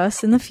rest of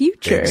us in the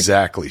future.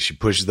 Exactly. She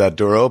pushes that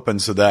door open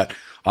so that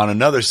on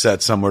another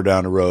set somewhere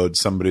down the road,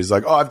 somebody's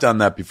like, oh, I've done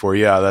that before.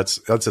 Yeah, that's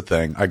a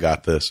thing. I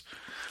got this.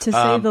 To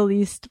say the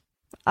least,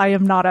 I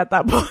am not at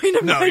that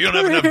point. No, you don't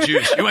have enough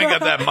juice. You ain't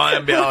got that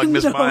Mayim Bialik,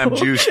 Miss Mayim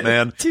juice,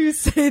 man. To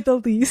say the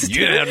least.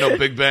 You didn't have no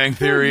Big Bang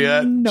Theory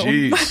yet? No.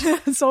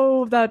 Jeez.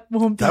 So that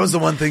won't be. That was the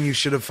one thing you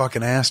should have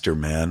fucking asked her,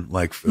 man.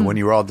 Like when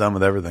you were all done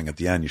with everything at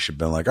the end, you should have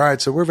been like, all right,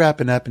 so we're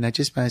wrapping up and I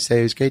just want to say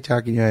it was great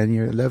talking to you and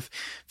you're a love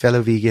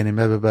fellow vegan and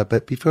blah, blah, blah.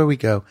 But before we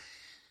go,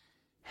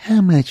 how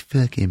much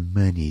fucking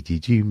money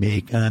did you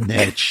make on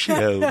that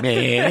show,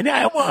 man?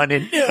 I want to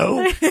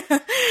know.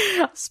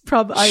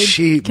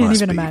 She can't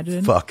even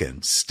imagine.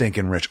 Fucking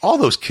stinking rich. All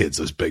those kids,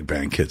 those Big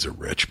Bang kids are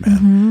rich,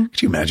 man.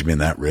 Could you imagine being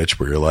that rich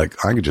where you're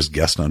like, I could just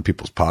guest on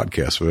people's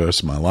podcasts for the rest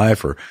of my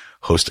life or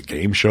host a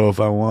game show if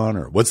I want?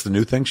 Or what's the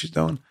new thing she's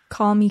doing?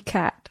 Call Me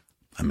Kat.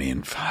 I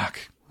mean, fuck.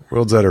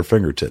 World's at her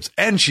fingertips.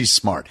 And she's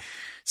smart.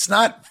 It's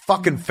not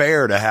fucking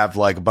fair to have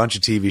like a bunch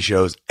of TV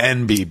shows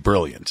and be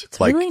brilliant.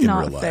 It's like really in not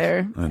real life.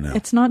 Fair. I know.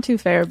 It's not too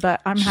fair,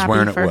 but I'm She's happy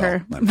wearing it for well.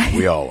 her. I mean,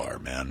 we all are,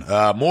 man.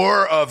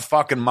 More of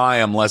fucking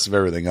Mayim, less of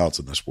everything else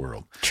in this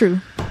world.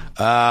 True.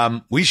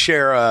 We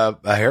share a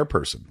hair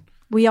person.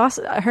 We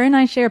also, her and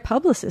I share a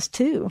publicist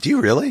too. Do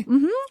you really?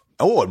 Mm-hmm.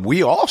 Oh, and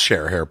we all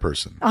share a hair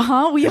person. We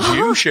all.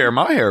 You share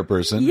my hair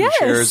person. Yes.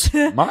 Who shares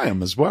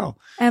Mayim as well.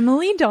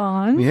 Emily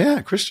Dawn.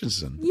 Yeah,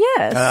 Christensen.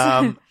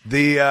 Yes.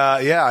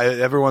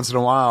 Every once in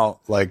a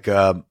while, like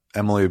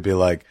Emily would be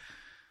like,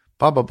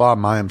 blah, blah, blah,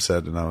 Mayim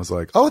said. And I was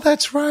like, oh,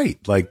 that's right.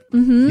 Like,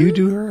 you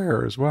do her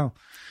hair as well.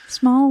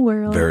 Small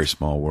world. Very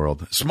small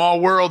world. Small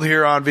world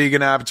here on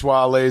Vegan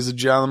Abattoir, ladies and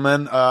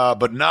gentlemen.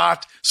 But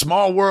not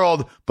small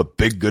world, but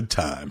big good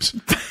times.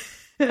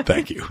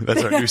 Thank you.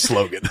 That's our new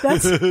slogan.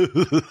 That's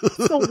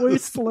the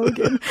worst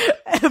slogan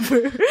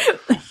ever.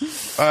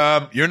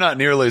 You're not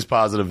nearly as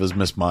positive as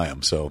Miss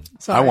Mayim, so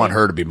Sorry. I want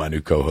her to be my new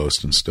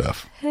co-host and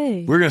stuff.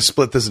 Hey. We're going to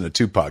split this into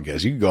 2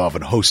 podcasts. You can go off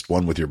and host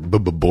one with your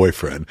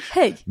boyfriend.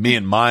 Hey. Me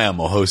and Mayim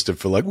will host it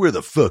for like, we're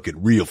the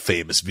fucking real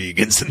famous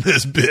vegans in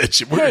this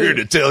bitch. And we're here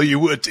to tell you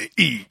what to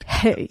eat.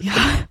 Hey.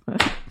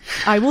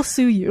 I will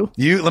sue you.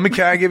 Can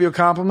I give you a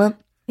compliment?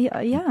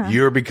 Yeah.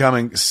 You're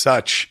becoming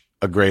such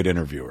a great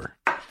interviewer.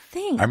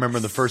 Thanks. I remember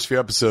in the first few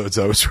episodes,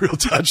 I was real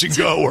touch and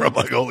go where I'm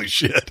like, holy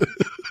shit.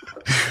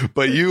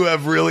 But you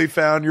have really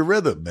found your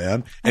rhythm,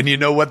 man. And you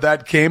know what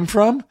that came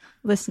from?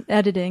 Listen,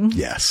 editing.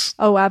 Yes.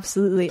 Oh,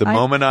 absolutely. The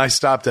moment I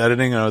stopped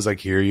editing, I was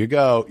like, here you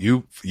go.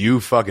 You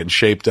fucking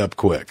shaped up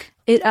quick.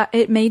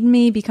 It made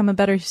me become a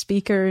better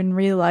speaker in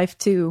real life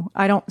too.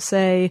 I don't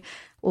say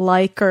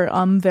like or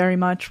very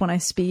much when I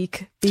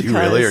speak. Because, Do you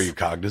really? Are you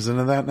cognizant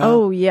of that now?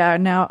 Oh yeah.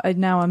 Now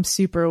I'm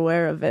super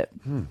aware of it.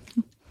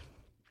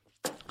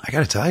 I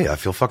got to tell you, I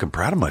feel fucking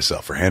proud of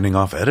myself for handing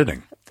off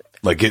editing.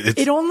 Like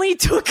it only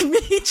took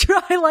me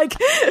try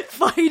like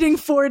fighting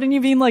for it and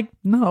you being like,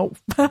 no.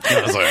 I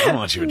was like, I don't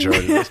want you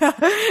enjoying this.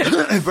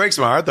 It breaks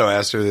my heart though. I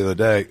asked her the other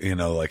day,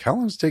 like, how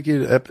long does it take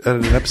you to edit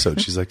an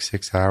episode? She's like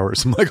 6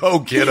 hours. I'm like,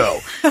 oh kiddo,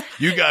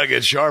 you got to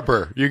get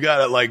sharper. You got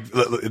to like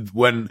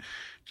when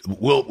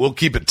we'll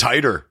keep it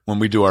tighter when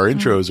we do our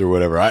intros or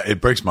whatever. It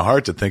breaks my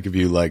heart to think of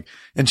you like,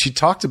 and she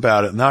talked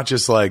about it, not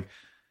just like,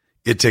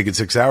 it taking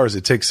 6 hours.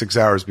 It takes 6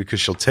 hours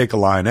because she'll take a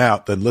line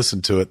out, then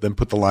listen to it, then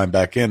put the line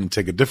back in and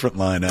take a different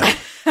line out.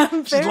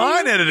 She's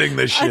line editing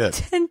this shit.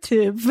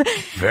 Attentive.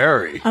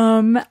 Very.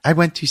 I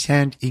want to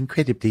sound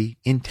incredibly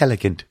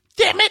intelligent.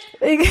 Damn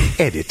it.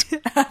 Edit.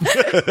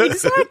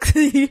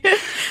 Exactly.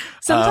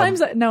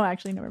 Sometimes no,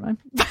 actually, never mind.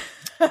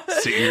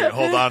 See,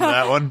 hold on to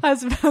that one. I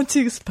was about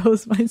to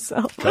expose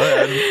myself. Go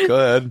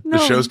ahead. No.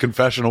 The show's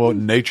confessional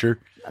in nature.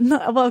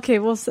 No, well, okay.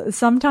 Well,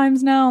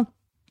 sometimes now,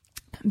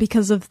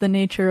 because of the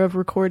nature of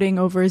recording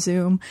over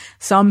Zoom,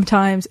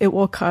 sometimes it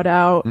will cut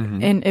out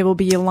and it will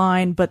be a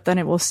line, but then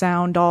it will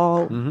sound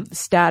all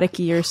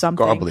staticky or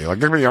something. Garbly,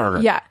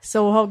 like, yeah.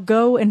 So I'll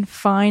go and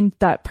find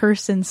that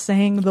person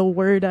saying the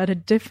word at a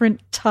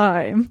different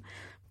time,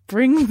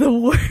 bring the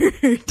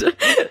word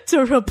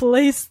to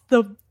replace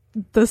the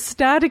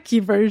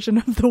staticky version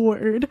of the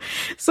word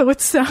so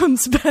it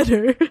sounds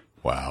better.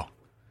 Wow.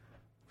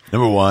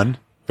 Number 1,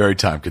 very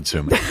time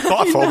consuming.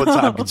 Thoughtful, but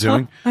time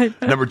consuming.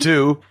 Number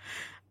 2,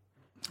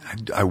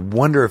 I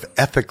wonder if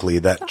ethically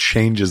that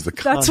changes the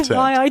content. That's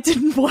why I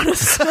didn't want to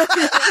say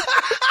it.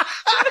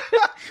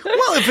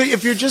 Well,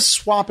 if you're just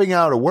swapping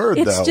out a word,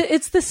 though.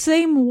 It's the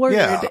same word.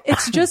 Yeah.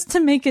 It's just to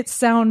make it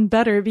sound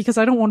better because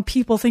I don't want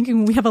people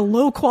thinking we have a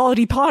low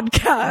quality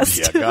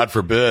podcast. Yeah, God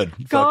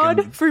forbid.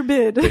 God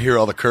forbid. They hear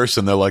all the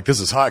cursing. They're like,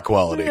 this is high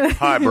quality,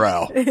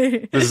 highbrow.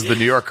 This is the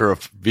New Yorker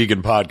of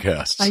vegan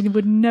podcasts. I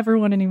would never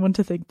want anyone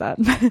to think that.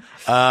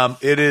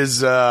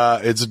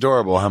 It's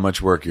adorable how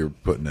much work you're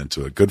putting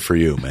into it. Good for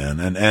you, man.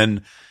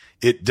 And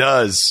it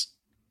does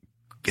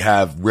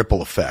have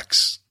ripple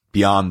effects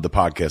beyond the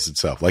podcast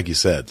itself. Like you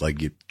said,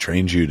 like it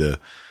trains you to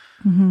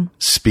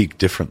speak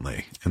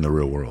differently in the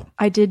real world.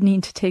 I did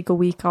need to take a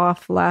week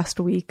off last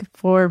week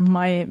for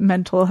my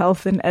mental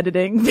health and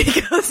editing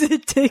because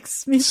it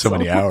takes me so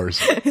many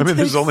hours. I mean,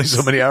 there's only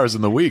so many hours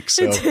in the week.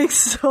 So it takes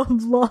so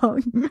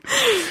long.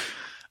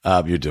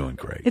 You're doing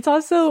great. It's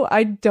also,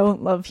 I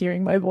don't love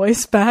hearing my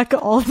voice back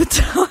all the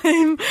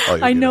time.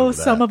 I know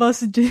some of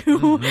us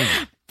do,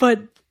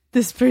 but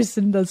this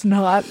person does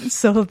not.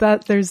 So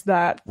that there's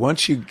that.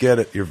 Once you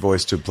get your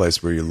voice to a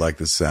place where you like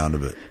the sound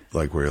of it,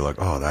 like where you're like,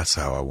 oh, that's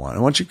how I want it.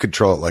 And once you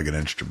control it like an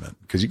instrument,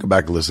 because you go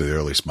back and listen to the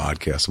early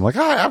Smodcast. I'm like,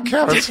 hi, I'm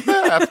Kevin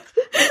Smith.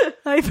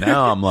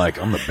 Now I'm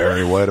like, I'm the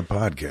Barry White of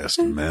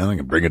podcasting, man. I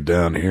can bring it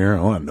down here.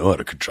 I want to know how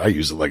to control. I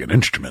use it like an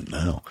instrument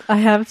now. I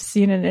have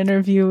seen an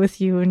interview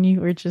with you and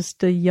you were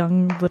just a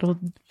young little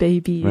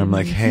baby. And I'm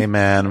like, hey,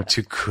 man, I'm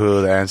too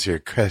cool to answer your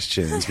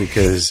questions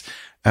because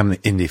I'm the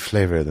indie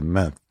flavor of the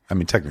month. I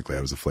mean, technically,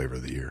 I was the flavor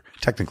of the year.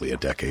 Technically, a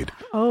decade.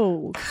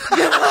 Oh.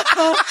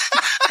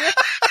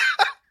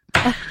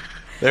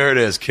 There it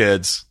is,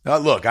 kids.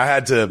 Look, I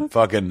had to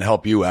fucking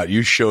help you out.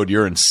 You showed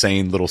your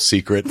insane little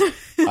secret.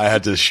 I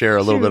had to share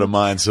a little bit of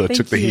mine, so it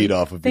took the heat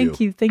off of you.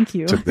 Thank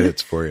you. Took the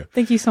hits for you.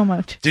 Thank you so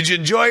much. Did you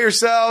enjoy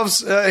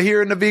yourselves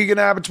here in the Vegan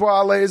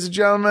Abattoir, ladies and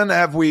gentlemen?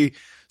 Have we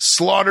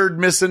slaughtered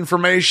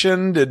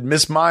misinformation? Did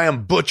Miss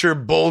Mayim butcher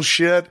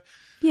bullshit?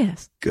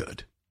 Yes.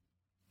 Good.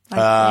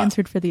 I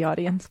answered for the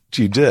audience.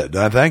 You did.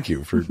 Thank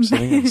you for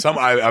saying it.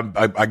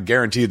 I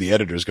guarantee the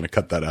editor is going to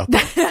cut that out.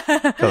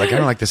 They're like, I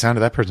don't like the sound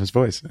of that person's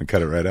voice, and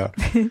cut it right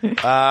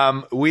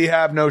out. We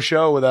have no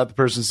show without the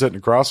person sitting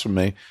across from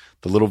me,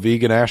 the little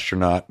vegan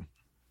astronaut,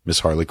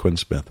 Miss Harley Quinn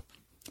Smith.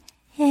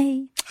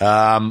 Hey.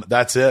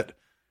 That's it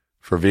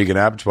for Vegan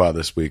Abattoir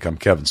this week. I'm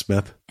Kevin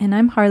Smith. And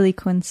I'm Harley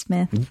Quinn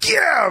Smith.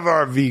 Give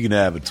our Vegan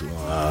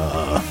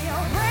Abattoir